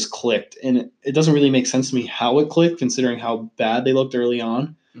everything just clicked, and it doesn't really make sense to me how it clicked, considering how bad they looked early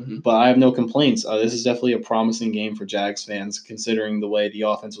on. Mm-hmm. But I have no complaints. This is definitely a promising game for Jags fans, considering the way the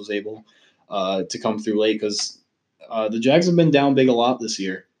offense was able to come through late, because the Jags have been down big a lot this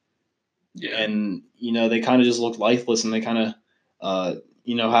year. Yeah. And, they kind of just looked lifeless, and they kind of,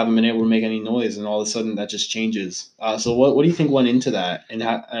 haven't been able to make any noise, and all of a sudden that just changes. So what do you think went into that? And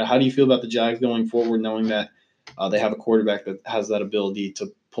how do you feel about the Jags going forward, knowing that they have a quarterback that has that ability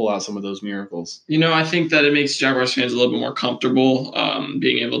to pull out some of those miracles? I think that it makes Jaguars fans a little bit more comfortable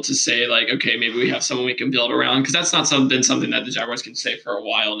being able to say, like, okay, maybe we have someone we can build around, because that's not something that the Jaguars can say for a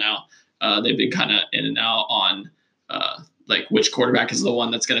while now. They've been kind of in and out on like which quarterback is the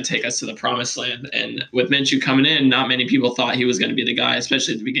one that's going to take us to the promised land. And with Minshew coming in, not many people thought he was going to be the guy,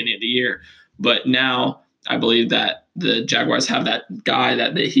 especially at the beginning of the year. But now I believe that the Jaguars have that guy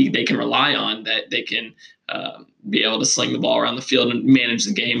that they can rely on, that they can be able to sling the ball around the field and manage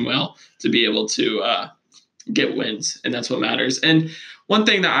the game well to be able to get wins. And that's what matters. And one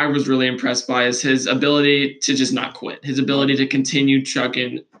thing that I was really impressed by is his ability to just not quit, his ability to continue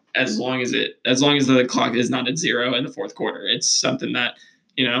chucking as long as the clock is not at 0 in the fourth quarter. It's something that,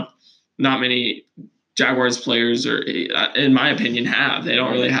 not many Jaguars players, or in my opinion, have. They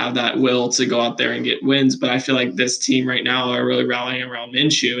don't really have that will to go out there and get wins. But I feel like this team right now are really rallying around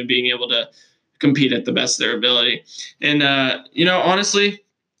Minshew and being able to compete at the best of their ability. And, honestly,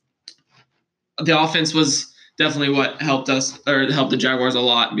 the offense was definitely what helped the Jaguars a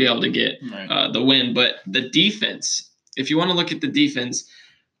lot be able to get the win. But the defense, if you want to look at the defense,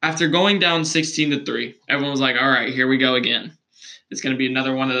 after going down 16-3, everyone was like, all right, here we go again. It's going to be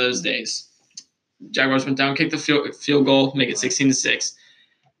another one of those days. Jaguars went down, kicked the field goal, make it 16-6.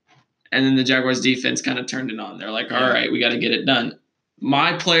 And then the Jaguars defense kind of turned it on. They're like, all right, we got to get it done.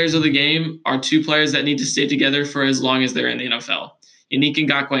 my players of the game are two players that need to stay together for as long as they're in the NFL. Yannick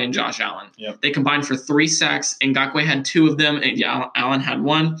Ngakoue and Josh Allen. Yep. They combined for 3 sacks. Ngakoue had 2 of them, and Allen had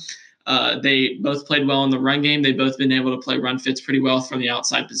 1. They both played well in the run game. They've both been able to play run fits pretty well from the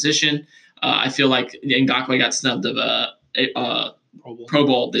outside position. I feel like Ngakoue got snubbed of a Pro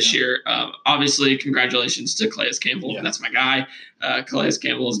Bowl this year. Obviously, congratulations to Calais Campbell. Yeah. That's my guy. Calais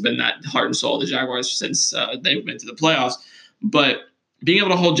Campbell has been that heart and soul of the Jaguars since they've been to the playoffs. But being able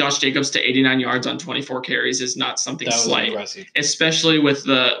to hold Josh Jacobs to 89 yards on 24 carries is not something slight, impressive. Especially with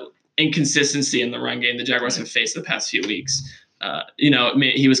the inconsistency in the run game the Jaguars have faced the past few weeks.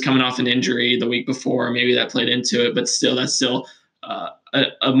 He was coming off an injury the week before. Maybe that played into it, but still, that's still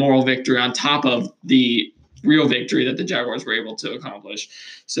a moral victory on top of the real victory that the Jaguars were able to accomplish.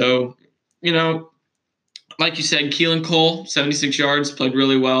 So, like you said, Keelan Cole, 76 yards, played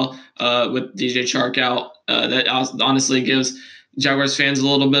really well with DJ Chark out. That honestly gives Jaguars fans a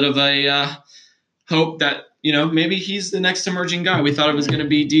little bit of a hope that, maybe he's the next emerging guy. We thought it was going to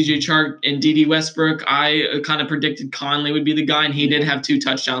be DJ Chark and D.D. Westbrook. I kind of predicted Conley would be the guy, and he did have 2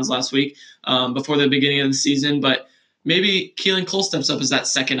 touchdowns last week before the beginning of the season. But maybe Keelan Cole steps up as that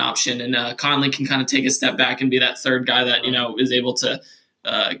second option, and Conley can kind of take a step back and be that third guy that, is able to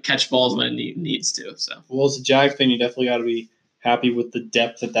catch balls when he needs to. So, well, as a Jags fan, you definitely got to be happy with the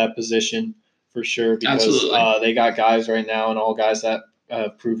depth at that position for sure, because they got guys right now, and all guys that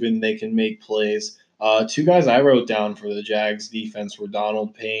have proven they can make plays. 2 guys I wrote down for the Jags defense were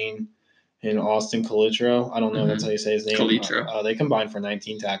Donald Payne and Austin Calitro. I don't know if that's how you say his name. Calitro. They combined for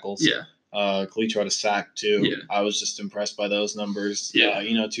 19 tackles. Yeah. Calitro had a sack too. Yeah. I was just impressed by those numbers. Yeah.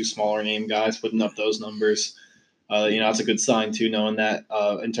 2 smaller name guys putting up those numbers. That's a good sign too, knowing that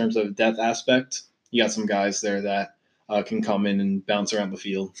in terms of depth aspect, you got some guys there that can come in and bounce around the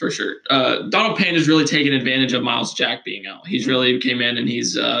field. For sure. Donald Payne has really taken advantage of Myles Jack being out. He's really came in and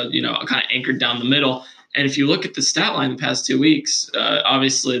he's, kind of anchored down the middle. And if you look at the stat line the past 2 weeks,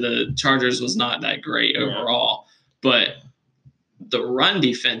 obviously the Chargers was not that great overall, but the run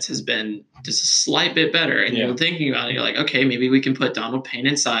defense has been just a slight bit better. And you're thinking about it, you're like, okay, maybe we can put Donald Payne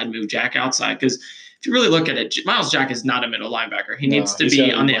inside, move Jack outside. Because if you really look at it, Myles Jack is not a middle linebacker. He needs to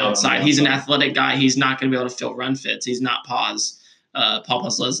be on the outside. He's an athletic guy. He's not going to be able to fill run fits. He's not Paul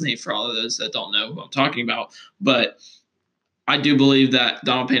Posluszny, for all of those that don't know who I'm talking about. But I do believe that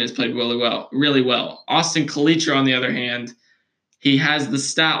Donald Payne has played really well. Austin Calitro, on the other hand, he has the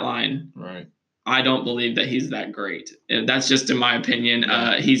stat line. Right. I don't believe that he's that great. And that's just in my opinion.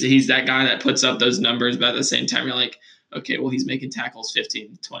 He's that guy that puts up those numbers, but at the same time, you're like, okay, well, he's making tackles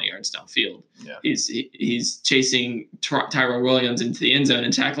 15 to 20 yards downfield. Yeah. He's chasing Tyrell Williams into the end zone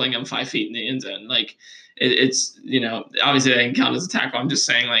and tackling him 5 feet in the end zone. Like, it's obviously that can count as a tackle. I'm just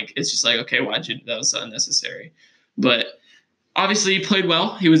saying, like, it's just like, okay, why'd you do that? Was unnecessary. But obviously, he played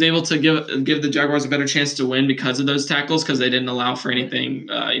well. He was able to give the Jaguars a better chance to win because of those tackles, because they didn't allow for anything,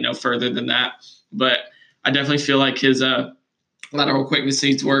 further than that. But I definitely feel like his lateral quickness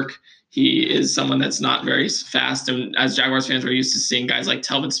needs work. He is someone that's not very fast. And as Jaguars fans, we're used to seeing guys like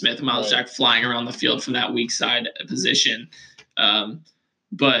Telvin Smith and Myles Jack flying around the field from that weak side position.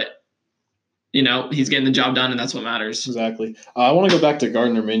 But he's getting the job done, and that's what matters. Exactly. I want to go back to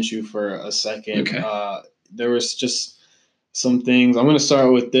Gardner Minshew for a second. Okay. There was just some things. I'm going to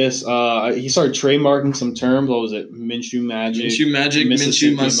start with this. He started trademarking some terms. What was it? Minshew Magic.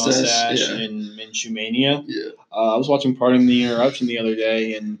 Minshew Mustache, and Minshew Mania. Yeah. I was watching Pardon the Interruption the other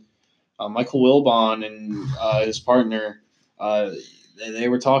day, and Michael Wilbon and his partner, they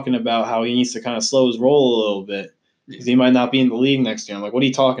were talking about how he needs to kind of slow his roll a little bit because he might not be in the league next year. I'm like, what are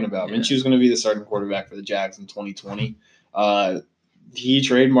you talking about? Yeah. Minshew's going to be the starting quarterback for the Jags in 2020. He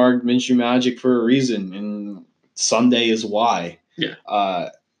trademarked Minshew Magic for a reason, and Sunday is why. Yeah.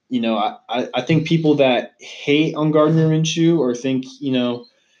 I think people that hate on Gardner Minshew or think,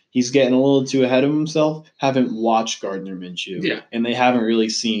 he's getting a little too ahead of himself haven't watched Gardner Minshew. Yeah. And they haven't really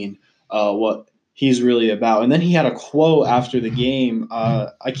seen what he's really about. And then he had a quote after the game.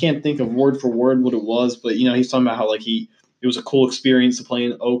 I can't think of word for word what it was, but, he's talking about how, it was a cool experience to play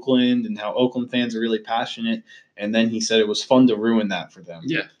in Oakland and how Oakland fans are really passionate. And then he said it was fun to ruin that for them.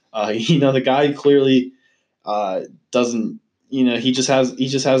 Yeah. The guy clearly doesn't, he just has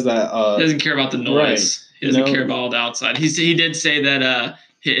that. He doesn't care about the noise. Right. He doesn't care about all the outside. He did say that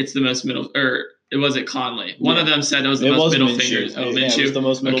it's the most middle, or it was it Conley. One of them said it was the most middle fingers. Oh, Minshew. It was the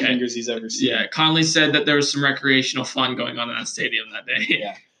most middle fingers he's ever seen. Yeah, Conley said that there was some recreational fun going on in that stadium that day.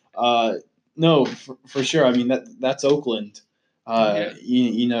 Yeah. No, for sure. I mean, that's Oakland.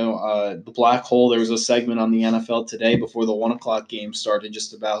 The black hole. There was a segment on the NFL Today before the 1:00 game started,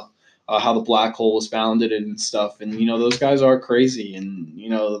 just about how the black hole was founded and stuff. And, those guys are crazy. And,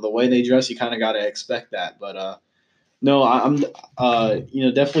 the way they dress, you kind of got to expect that. But no, I'm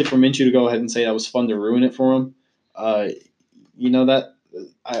definitely for Minshew to go ahead and say that was fun to ruin it for him. That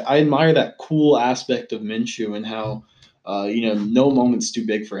I admire that cool aspect of Minshew and how, no moment's too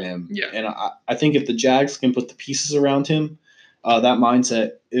big for him. Yeah. And I think if the Jags can put the pieces around him, that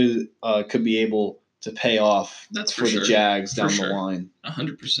mindset could be able to pay off for the Jags down the line.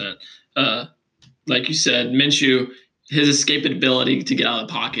 100%. Like you said, Minshew, his escapability to get out of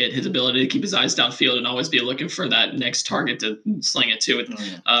the pocket, his ability to keep his eyes downfield and always be looking for that next target to sling it to.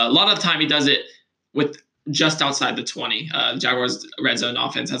 A lot of the time he does it with just outside the 20. The Jaguars' red zone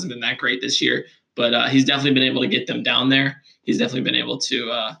offense hasn't been that great this year, but he's definitely been able to get them down there. He's definitely been able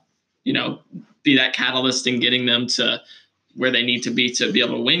to, be that catalyst in getting them to where they need to be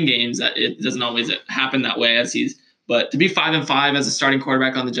able to win games. That it doesn't always happen that way but to be 5-5 as a starting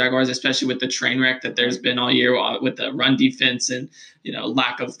quarterback on the Jaguars, especially with the train wreck that there's been all year with the run defense and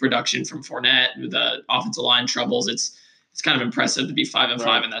lack of production from Fournette, with the offensive line troubles, it's kind of impressive to be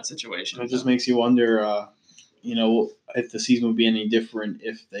 5-5 in that situation. It just makes you wonder, if the season would be any different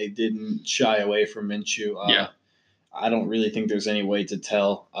if they didn't shy away from Minshew. I don't really think there's any way to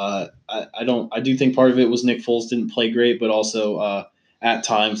tell. I do think part of it was Nick Foles didn't play great, but also at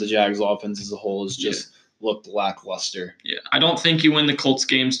times the Jags offense as a whole has just looked lackluster. Yeah, I don't think you win the Colts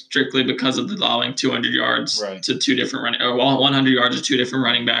game strictly because of allowing 200 yards to two different 100 yards to two different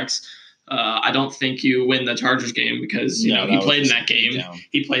running backs. I don't think you win the Chargers game because he played in that game.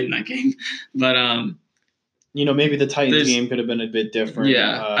 He played in that game, but maybe the Titans game could have been a bit different.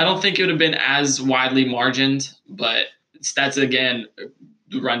 Yeah, I don't think it would have been as widely margined, but that's again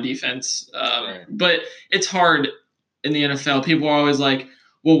the run defense. But it's hard in the NFL. People are always like,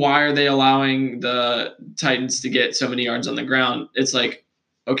 well, why are they allowing the Titans to get so many yards on the ground? It's like,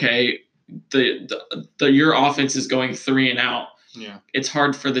 okay, your offense is going 3 and out. Yeah, it's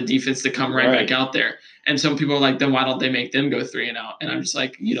hard for the defense to come right back out there. And some people are like, then why don't they make them go 3 and out? And I'm just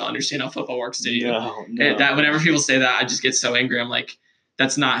like, you don't understand how football works, do you? No. That whenever people say that, I just get so angry. I'm like,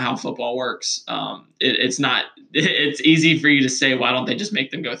 that's not how football works. It's not. It's easy for you to say, why don't they just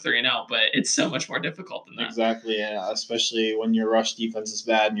make them go 3 and out? But it's so much more difficult than that. Exactly, yeah. Especially when your rush defense is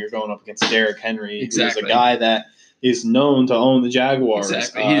bad and you're going up against Derrick Henry, who's a guy that is known to own the Jaguars.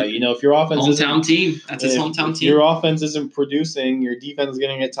 Exactly. If your offense hometown team, that's his hometown team. Your offense isn't producing, your defense is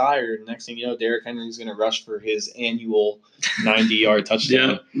going to get tired. Next thing you know, Derrick Henry's going to rush for his annual 90-yard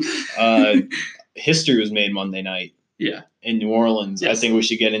touchdown. History was made Monday night. Yeah. In New Orleans. Yes. I think we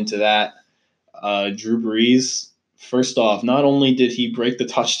should get into that. Drew Brees, first off, not only did he break the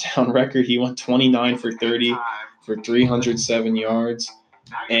touchdown record, he went 29 for 30 for 307 yards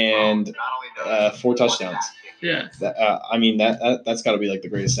and 4 touchdowns. Yeah. That's got to be like the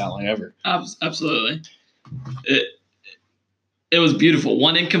greatest stat line ever. Absolutely. It was beautiful.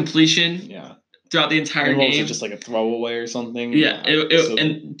 One incompletion. Yeah. Throughout the entire game. Was it just like a throwaway or something? Yeah.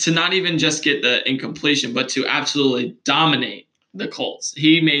 And to not even just get the incompletion, but to absolutely dominate the Colts.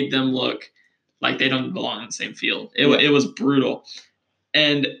 He made them look like they don't belong in the same field. It was brutal.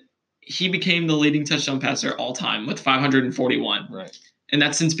 And he became the leading touchdown passer all time with 541. Right. And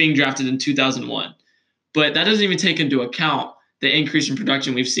that's since being drafted in 2001. But that doesn't even take into account the increase in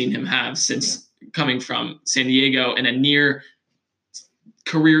production we've seen him have since coming from San Diego and a near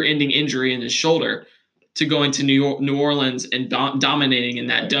career-ending injury in his shoulder to going to New Orleans and dominating in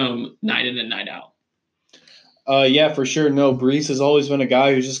that dome night in and night out. Yeah, for sure. No, Brees has always been a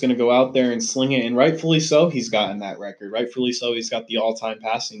guy who's just going to go out there and sling it, and rightfully so, he's gotten that record. Rightfully so, he's got the all-time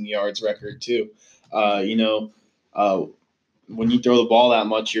passing yards record too. When you throw the ball that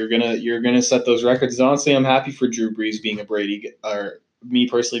much, you're gonna set those records. And honestly, I'm happy for Drew Brees being a Brady, or me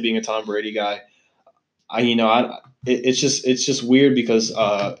personally being a Tom Brady guy. It's just weird because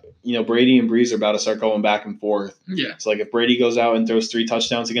Brady and Brees are about to start going back and forth. Yeah. It's like if Brady goes out and throws 3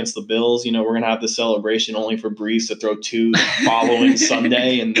 touchdowns against the Bills, we're gonna have the celebration only for Brees to throw 2 the following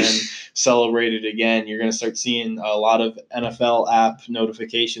Sunday and then celebrate it again. You're gonna start seeing a lot of NFL app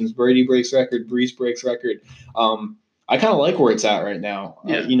notifications. Brady breaks record. Brees breaks record. I kind of like where it's at right now.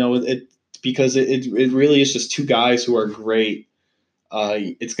 Yeah. Because it really is just 2 guys who are great.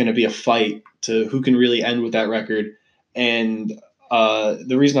 It's going to be a fight to who can really end with that record. And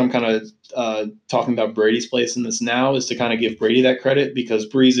the reason I'm kind of talking about Brady's place in this now is to kind of give Brady that credit because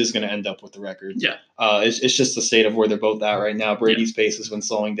Brees is going to end up with the record. Yeah. It's just the state of where they're both at right now. Brady's pace has been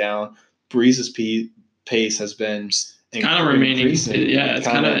slowing down. Brees' pace has been kind of remaining. Yeah, it's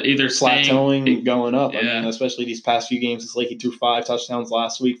kind of either plateauing, going up. Yeah. Especially these past few games. It's like he threw 5 touchdowns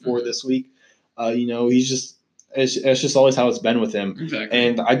last week, 4 this week. He's just It's just always how it's been with him. Exactly.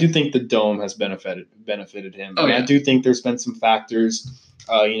 And I do think the dome has benefited him. Oh, and yeah. I do think there's been some factors.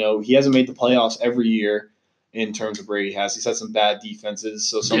 He hasn't made the playoffs every year in terms of Brady has. He's had some bad defenses,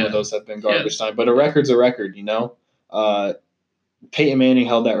 so some of those have been garbage time. But a record's a record, Peyton Manning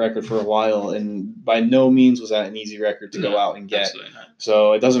held that record for a while, and by no means was that an easy record to go out and get. Absolutely not.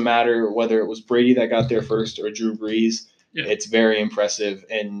 So it doesn't matter whether it was Brady that got there first or Drew Brees. Yeah. It's very impressive.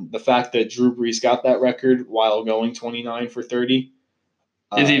 And the fact that Drew Brees got that record while going 29 for 30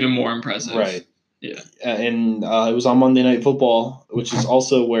 is even more impressive. Right. Yeah. And it was on Monday Night Football, which is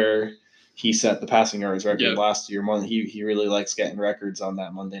also where he set the passing yards record last year. He really likes getting records on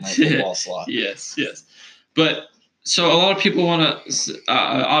that Monday Night Football slot. Yes. But so a lot of people want to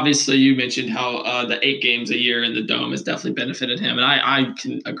obviously you mentioned how the 8 games a year in the Dome has definitely benefited him, and I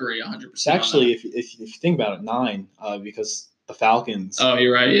can agree 100%. Actually, if you think about it, 9 because the Falcons. Oh,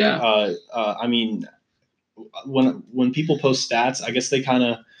 you're right. Yeah. I mean, when people post stats, I guess they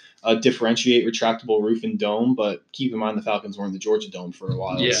kind of differentiate retractable roof and dome, but keep in mind the Falcons were in the Georgia Dome for a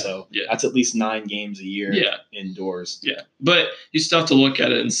while, so that's at least 9 games a year indoors. Yeah, but you still have to look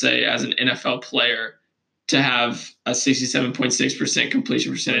at it and say, as an NFL player, to have a 67.6%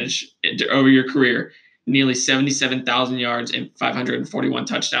 completion percentage over your career, nearly 77,000 yards and 541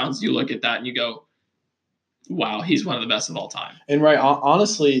 touchdowns, you look at that and you go, wow, he's one of the best of all time. And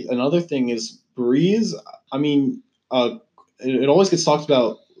honestly, another thing is Brees, I mean, it always gets talked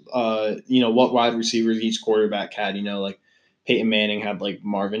about, what wide receivers each quarterback had, like Peyton Manning had like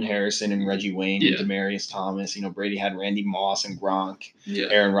Marvin Harrison and Reggie Wayne and Demaryius Thomas. Brady had Randy Moss and Gronk. Yeah.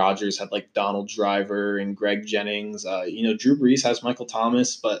 Aaron Rodgers had like Donald Driver and Greg Jennings. Drew Brees has Michael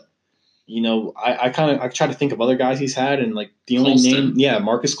Thomas, but I try to think of other guys he's had, and like the only name,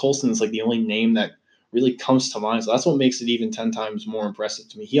 Marcus Colston is like the only name that really comes to mind. So that's what makes it even 10 times more impressive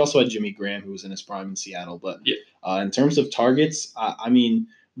to me. He also had Jimmy Graham, who was in his prime in Seattle. But in terms of targets, I mean,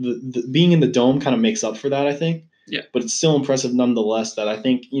 the being in the Dome kind of makes up for that, I think. Yeah. But it's still impressive nonetheless that I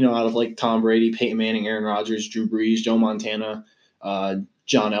think, out of like Tom Brady, Peyton Manning, Aaron Rodgers, Drew Brees, Joe Montana, John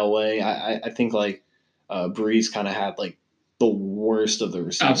Elway, I think like Brees kind of had like the worst of the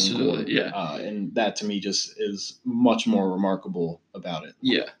receiving. Absolutely, and that to me just is much more remarkable about it.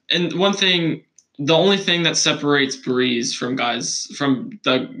 Yeah. And the only thing that separates Brees from guys from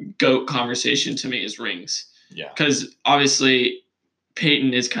the GOAT conversation to me is rings. Yeah. Because obviously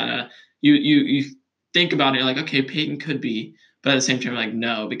Peyton is kind of you think about it, you're like, okay, Peyton could be, but at the same time, you're like,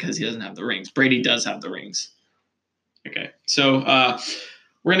 no, because he doesn't have the rings. Brady does have the rings. Okay, so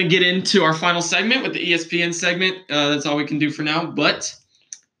we're going to get into our final segment with the ESPN segment. That's all we can do for now, but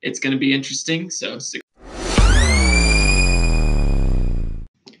it's going to be interesting. So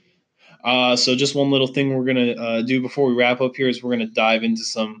just one little thing we're going to do before we wrap up here is we're going to dive into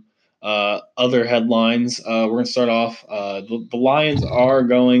some other headlines. We're going to start off. The Lions are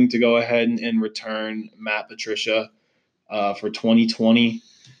going to go ahead and return Matt Patricia for 2020.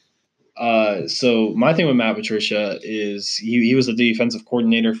 So my thing with Matt Patricia is he was the defensive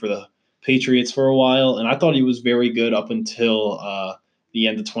coordinator for the Patriots for a while, and I thought he was very good up until the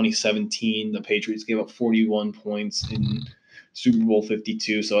end of 2017. The Patriots gave up 41 points in Super Bowl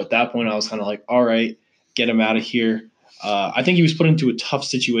 52. So at that point, I was kind of like, all right, get him out of here. I think he was put into a tough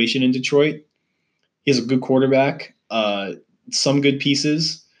situation in Detroit. He has a good quarterback, some good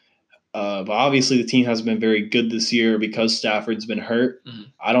pieces, but obviously the team hasn't been very good this year because Stafford's been hurt. Mm-hmm.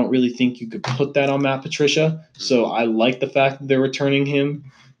 I don't really think you could put that on Matt Patricia. So I like the fact that they're returning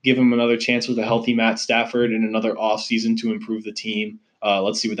him, give him another chance with a healthy Matt Stafford and another offseason to improve the team.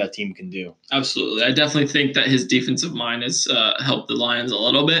 Let's see what that team can do. Absolutely. I definitely think that his defensive mind has helped the Lions a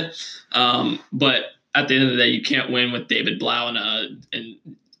little bit. But at the end of the day, you can't win with David Blau and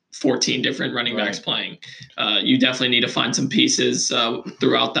 14 different running backs playing. You definitely need to find some pieces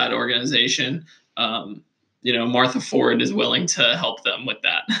throughout that organization. Martha Ford is willing to help them with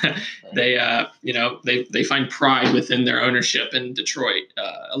that. They find pride within their ownership in Detroit.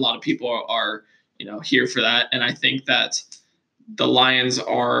 A lot of people are here for that, and I think that the Lions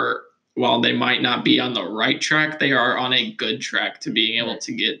are, while they might not be on the right track, they are on a good track to being able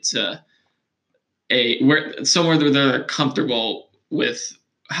to get to somewhere where they're comfortable with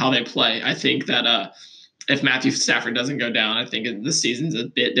how they play. I think that if Matthew Stafford doesn't go down, I think the season's a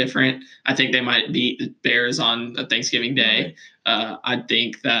bit different. I think they might beat the Bears on Thanksgiving Day. I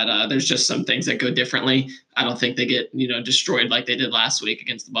think that there's just some things that go differently. I don't think they get destroyed like they did last week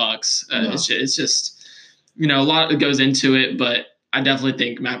against the Bucs. It's just a lot that goes into it, but I definitely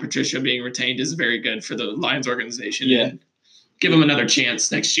think Matt Patricia being retained is very good for the Lions organization. Yeah. And give them another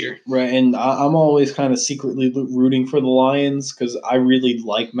chance next year. Right, and I'm always kind of secretly rooting for the Lions because I really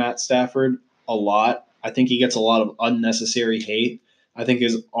like Matt Stafford a lot. I think he gets a lot of unnecessary hate. I think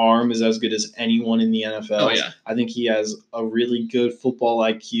his arm is as good as anyone in the NFL. Oh, yeah. I think he has a really good football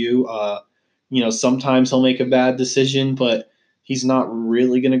IQ. Sometimes he'll make a bad decision, but he's not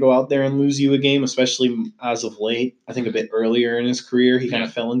really going to go out there and lose you a game, especially as of late. I think a bit earlier in his career, he kind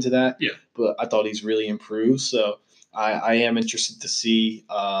of fell into that. Yeah. But I thought he's really improved. So I am interested to see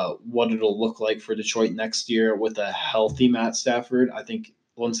what it'll look like for Detroit next year with a healthy Matt Stafford. I think,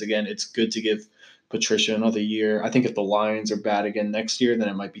 once again, it's good to give Patricia another year. I think if the Lions are bad again next year, then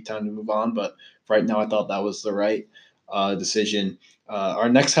it might be time to move on. But right now, I thought that was the right decision. Our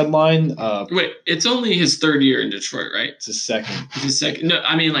next headline. Wait, it's only his third year in Detroit, right? It's his second. It's his second. No,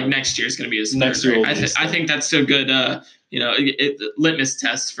 I mean, like, next year is going to be his third. Next year, right? I think that's still good. Litmus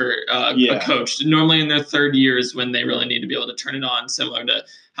test for a coach. Normally, in their third year is when they really need to be able to turn it on. Similar to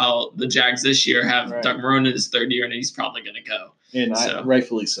how the Jags this year have Doug Marrone in his third year, and he's probably going to go. And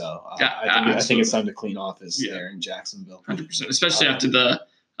rightfully so. I think it's time to clean office there in Jacksonville. 100%, especially after the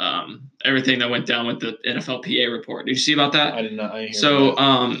everything that went down with the NFLPA report. Did you see about that? I did not. I didn't hear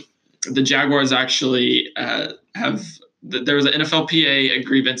about that. The Jaguars actually there was an NFLPA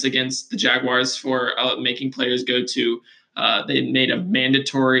grievance against the Jaguars for making players go to. They made a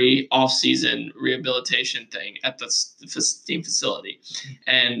mandatory off-season rehabilitation thing at the team facility,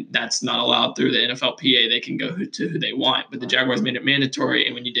 and that's not allowed through the NFLPA. They can go to who they want, but the Jaguars made it mandatory,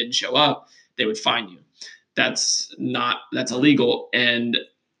 and when you didn't show up, they would fine you. That's illegal, and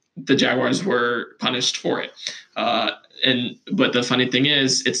the Jaguars were punished for it. But the funny thing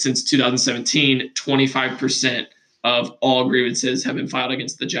is, it's since 2017, 25% of all grievances have been filed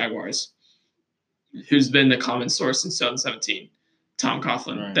against the Jaguars. Who's been the common source since 2017? Tom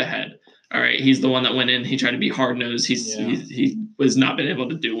Coughlin, the head. All right, he's the one that went in. He tried to be hard nosed. He was not been able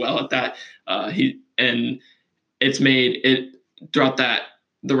to do well at that. It's made it throughout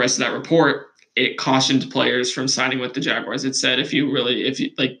the rest of that report. It cautioned players from signing with the Jaguars. It said if you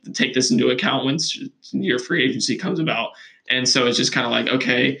take this into account when your free agency comes about. And so it's just kind of like,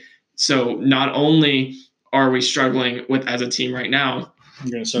 okay, so not only are we struggling as a team right now,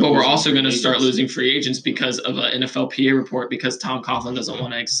 but we're also going to start losing free agents because of an NFLPA report, because Tom Coughlin doesn't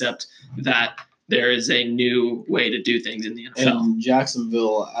want to accept that there is a new way to do things in the NFL. And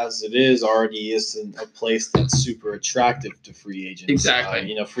Jacksonville, as it is, already isn't a place that's super attractive to free agents.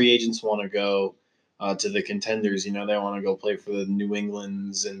 Exactly. Free agents want to go to the contenders. They want to go play for the New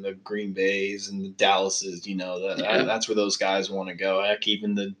Englands and the Green Bays and the Dallases. That's where those guys want to go. Heck,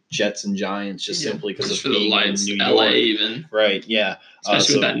 even the Jets and Giants, simply because of being in New York. LA even. Right, yeah.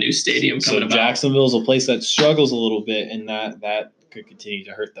 Especially with that new stadium coming about. So Jacksonville's a place that struggles a little bit, and that could continue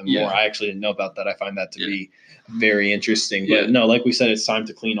to hurt them more. I actually didn't know about that. I find that to be very interesting. But no, like we said, it's time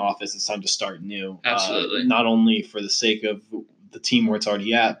to clean office. It's time to start new. Absolutely. Not only for the sake of the team where it's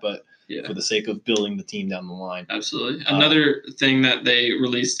already at, but for the sake of building the team down the line. Absolutely. Another thing that they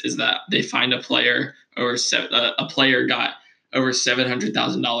released is that they fined a player, or a player got over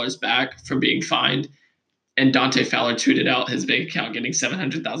 $700,000 back from being fined. And Dante Fowler tweeted out his bank account getting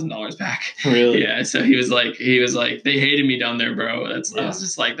 $700,000 back. Really? Yeah. So he was like, they hated me down there, bro. I was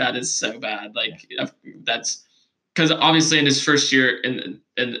just like, that is so bad. Like, that's because obviously in his first year in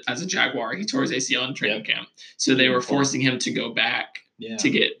as a Jaguar, he tore his ACL in training camp. So they were forcing him to go back to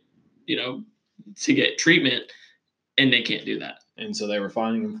get treatment, and they can't do that. And so they were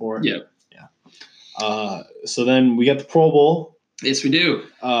fining him for it. Yeah. So then we got the Pro Bowl. Yes, we do.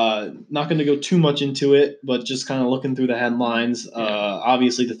 Not going to go too much into it, but just kind of looking through the headlines.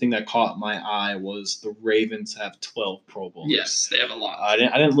 Obviously, the thing that caught my eye was the Ravens have 12 Pro Bowlers. Yes, they have a lot. I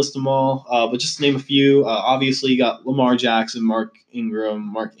didn't list them all, but just to name a few. Obviously, you got Lamar Jackson, Mark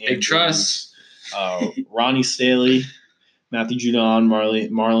Ingram, Mark Andrews, Big trust. Ronnie Staley, Matthew Judon,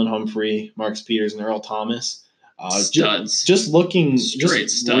 Marlon Humphrey, Marcus Peters, and Earl Thomas. Studs. Just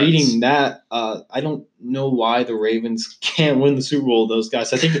studs. Reading that, I don't know why the Ravens can't win the Super Bowl. Those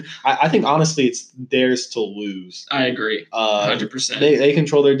guys, I think honestly, it's theirs to lose. I agree, 100%. They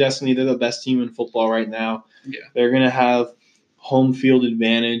control their destiny. They're the best team in football right now. Yeah, they're gonna have home field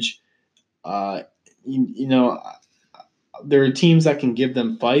advantage. There are teams that can give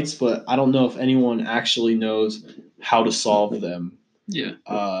them fights, but I don't know if anyone actually knows how to solve them. Yeah.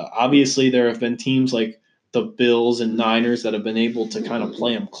 Obviously, there have been teams like the Bills and Niners that have been able to kind of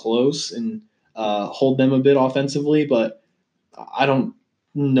play them close and hold them a bit offensively, but I don't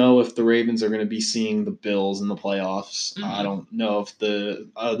know if the Ravens are going to be seeing the Bills in the playoffs. Mm-hmm. I don't know if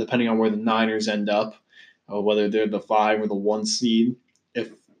depending on where the Niners end up, whether they're the 5 or the 1 seed, if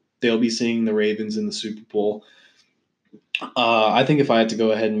they'll be seeing the Ravens in the Super Bowl. I think if I had to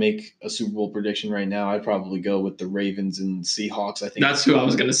go ahead and make a Super Bowl prediction right now, I'd probably go with the Ravens and Seahawks. I think That's who I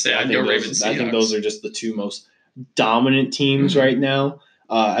was going to say. I'd go Ravens, I think those Seahawks. are just the two most dominant teams right now.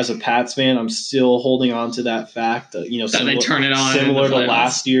 As a Pats fan, I'm still holding on to that fact. That they turn it on in similar the to playoffs.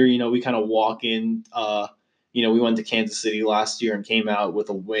 last year. We kind of walk in. We went to Kansas City last year and came out with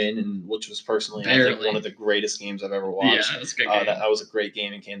a win, and which was personally, I think, one of the greatest games I've ever watched. Yeah, that's a good game. That was a great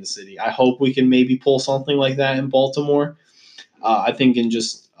game in Kansas City. I hope we can maybe pull something like that in Baltimore. I think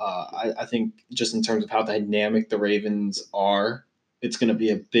I think just in terms of how dynamic the Ravens are, it's going to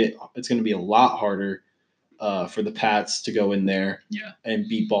be a lot harder for the Pats to go in there and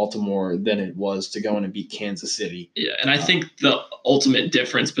beat Baltimore than it was to go in and beat Kansas City. Yeah, and I think the ultimate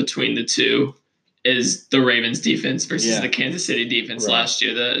difference between the two is the Ravens defense versus the Kansas City defense last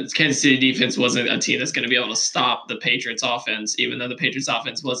year. The Kansas City defense wasn't a team that's going to be able to stop the Patriots offense, even though the Patriots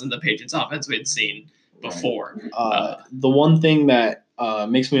offense wasn't the Patriots offense we had seen before. The one thing that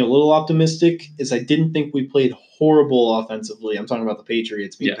makes me a little optimistic is I didn't think we played horrible offensively. I'm talking about the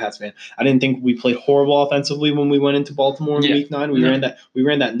Patriots, being a Pats fan. I didn't think we played horrible offensively when we went into Baltimore in Week 9. We ran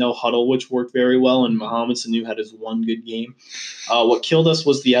that no huddle, which worked very well, and Mohamed Sanu had his one good game. What killed us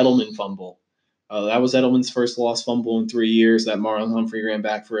was the Edelman fumble. That was Edelman's first lost fumble in 3 years. That Marlon Humphrey ran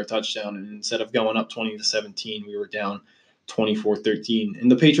back for a touchdown, and instead of going up 20-17, we were down 24-13.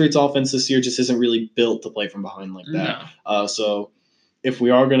 And the Patriots offense this year just isn't really built to play from behind like that. No. So if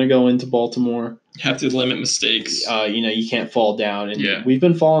we are going to go into Baltimore, you have to limit mistakes. You can't fall down. And we've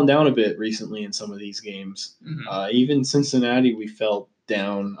been falling down a bit recently in some of these games. Mm-hmm. Even Cincinnati, we fell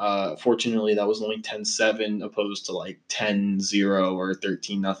down. Fortunately, that was only 10-7 opposed to like 10-0 or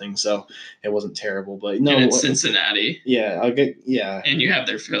 13-0. So it wasn't terrible. But no, and it's Cincinnati. Yeah, and you have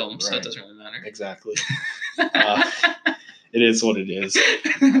their film, so it doesn't really matter. Exactly. It is what it is.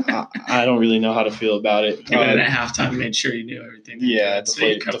 I don't really know how to feel about it. Even at halftime, made sure you knew everything. Yeah,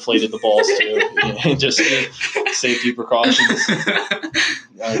 deflated the balls too. Just safety precautions.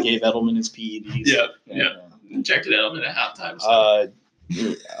 Gave Edelman his PEDs. Yeah. Injected Edelman at halftime. So.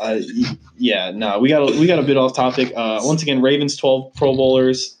 We got a bit off topic. Once again, Ravens 12 Pro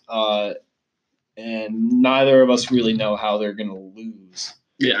Bowlers, and neither of us really know how they're going to lose.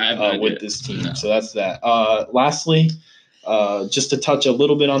 With this team. No. So that's that. Lastly. Just to touch a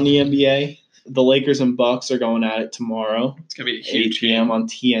little bit on the NBA, the Lakers and Bucks are going at it tomorrow. It's going to be a huge 8 p.m. on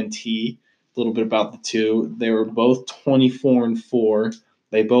TNT. A little bit about the two. They were both 24-4.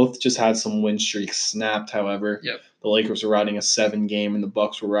 They both just had some win streaks snapped, however. Yep. The Lakers were riding a 7-game, and the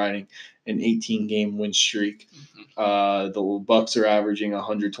Bucks were riding an 18-game win streak. Mm-hmm. The Bucks are averaging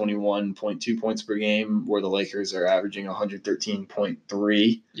 121.2 points per game, where the Lakers are averaging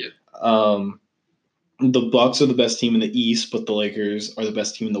 113.3. Yep. The Bucks are the best team in the East, but the Lakers are the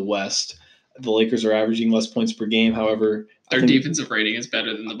best team in the West. The Lakers are averaging less points per game. However, their defensive rating is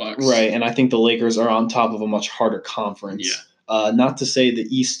better than the Bucks. Right, and I think the Lakers are on top of a much harder conference. Yeah. Not to say the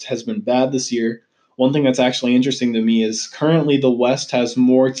East has been bad this year. One thing that's actually interesting to me is currently the West has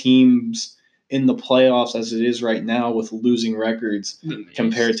more teams in the playoffs as it is right now with losing records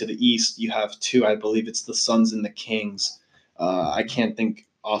compared to the East. You have two. I believe it's the Suns and the Kings. I can't think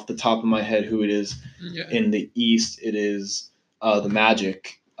off the top of my head who it is. In the East, it is the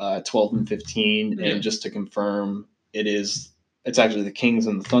Magic, 12-15, and just to confirm, it's actually the Kings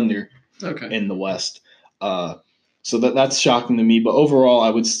and the Thunder in the West. So that's shocking to me. But overall, I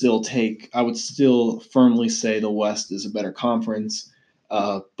would still firmly say the West is a better conference.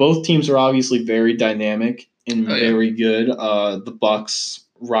 Both teams are obviously very dynamic and very good. The Bucks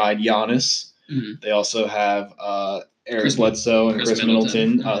ride Giannis. Mm-hmm. They also have Eric Bledsoe and Chris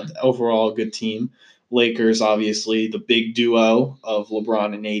Middleton. Overall, good team. Lakers, obviously, the big duo of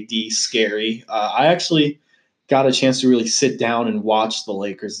LeBron and AD, scary. I actually got a chance to really sit down and watch the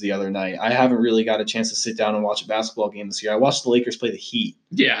Lakers the other night. I haven't really got a chance to sit down and watch a basketball game this year. I watched the Lakers play the Heat.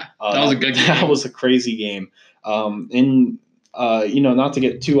 Yeah, that was a good game. That was a crazy game. Not to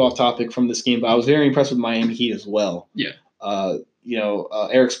get too off topic from this game, but I was very impressed with Miami Heat as well. Yeah.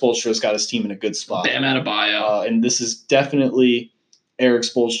 Eric Spoelstra's got his team in a good spot. Bam Adebayo. And this is definitely Eric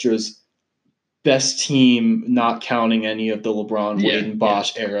Spoelstra's best team, not counting any of the LeBron, Wade, and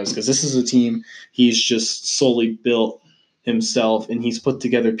Bosh eras, because this is a team he's just solely built himself, and he's put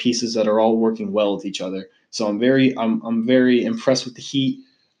together pieces that are all working well with each other. So I'm very impressed with the Heat.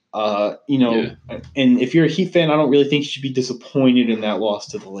 And if you're a Heat fan, I don't really think you should be disappointed in that loss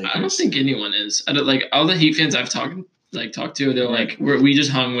to the Lakers. I don't think anyone is. I don't, all the Heat fans I've talked to, they're like, we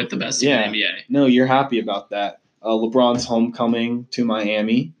just hung with the best team in the NBA. No, you're happy about that. LeBron's homecoming to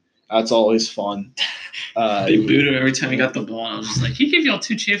Miami. That's always fun. They booed him every time he got the ball. And I was just like, he gave y'all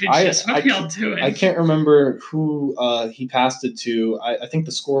 2 championships. What are y'all doing? I can't remember who he passed it to. I think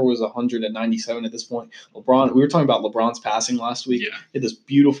the score was 197 at this point. LeBron. We were talking about LeBron's passing last week. Yeah. He had this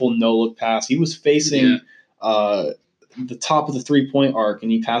beautiful no-look pass. He was facing the top of the three-point arc,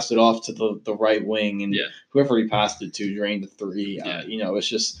 and he passed it off to the right wing, and whoever he passed it to drained the three. It's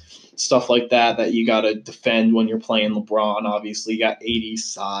just stuff like that you got to defend when you're playing LeBron. Obviously, you got 80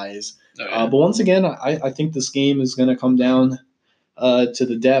 size. But once again, I think this game is going to come down to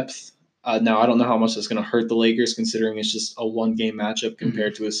the depth. Now, I don't know how much that's going to hurt the Lakers, considering it's just a one-game matchup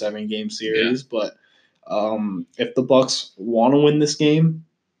compared to a 7-game series. Yeah. But if the Bucks want to win this game,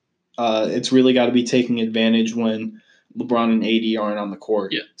 it's really got to be taking advantage when LeBron and AD aren't on the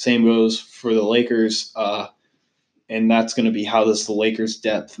court. Yeah. Same goes for the Lakers, and that's going to be how does the Lakers'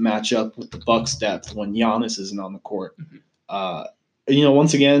 depth match up with the Bucks' depth when Giannis isn't on the court. Mm-hmm.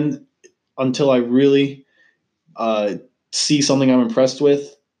 Once again, until I really see something I'm impressed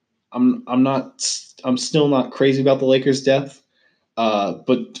with, I'm still not crazy about the Lakers' depth.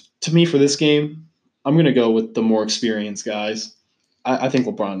 But to me, for this game, I'm going to go with the more experienced guys. I think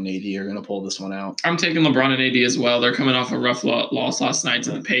LeBron and AD are going to pull this one out. I'm taking LeBron and AD as well. They're coming off a rough loss last night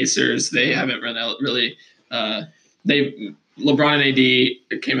to the Pacers. They haven't really. LeBron and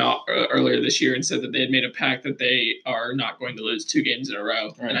AD came out earlier this year and said that they had made a pact that they are not going to lose 2 games in a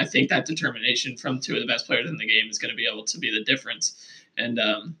row. Right. And I think that determination from 2 of the best players in the game is going to be able to be the difference. And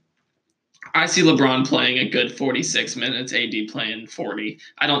I see LeBron playing a good 46 minutes, AD playing 40.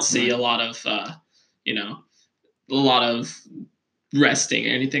 I don't see a lot of, resting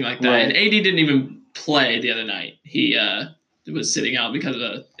or anything like that. Right. And AD didn't even play the other night. He was sitting out because of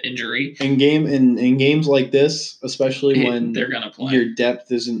an injury. In games like this, especially when they're gonna play, your depth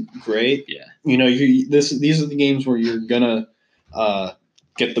isn't great. Yeah, these are the games where you're gonna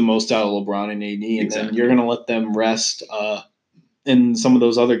get the most out of LeBron and AD, and then you're gonna let them rest in some of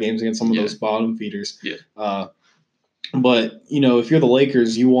those other games against some of those bottom feeders. Yeah. But if you're the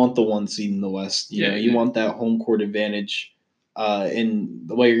Lakers, you want the 1 seed in the West. You want that home court advantage. And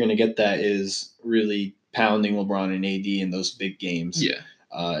the way you're going to get that is really pounding LeBron and AD in those big games. Yeah.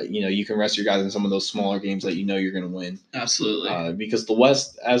 You can rest your guys in some of those smaller games that you're going to win. Absolutely. Because the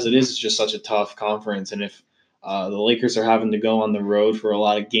West, as it is just such a tough conference. And if the Lakers are having to go on the road for a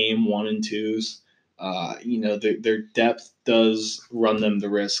lot of game 1 and 2s, their depth does run them the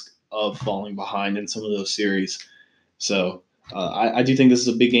risk of falling behind in some of those series. So I do think this is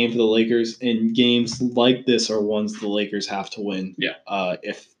a big game for the Lakers, and games like this are ones the Lakers have to win. Yeah.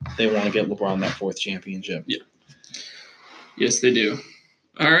 If they want to get LeBron that 4th championship. Yeah. Yes, they do.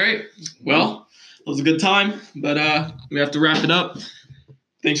 All right. Well, it was a good time, but we have to wrap it up.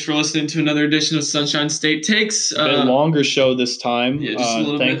 Thanks for listening to another edition of Sunshine State Takes. A bit longer show this time. Yeah, just a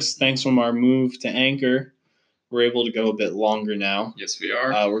little bit. Thanks from our move to Anchor. We're able to go a bit longer now. Yes, we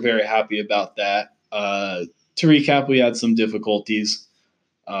are. We're very happy about that. To recap, we had some difficulties.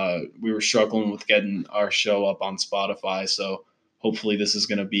 We were struggling with getting our show up on Spotify, so hopefully this is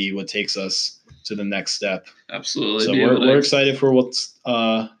going to be what takes us to the next step. Absolutely. So we're excited for what's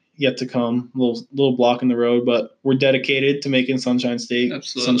yet to come. Little block in the road, but we're dedicated to making Sunshine State.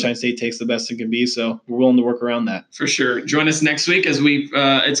 Absolutely. Sunshine State takes the best it can be, so we're willing to work around that. For sure. Join us next week as we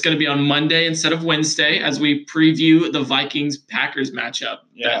it's going to be on Monday instead of Wednesday as we preview the Vikings-Packers matchup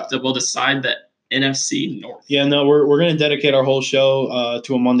that will decide the NFC North. Yeah, no, we're going to dedicate our whole show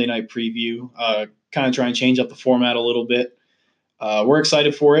to a Monday night preview, kind of try and change up the format a little bit. We're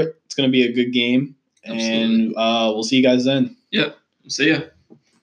excited for it. It's going to be a good game. Absolutely. And we'll see you guys then. Yep. See ya.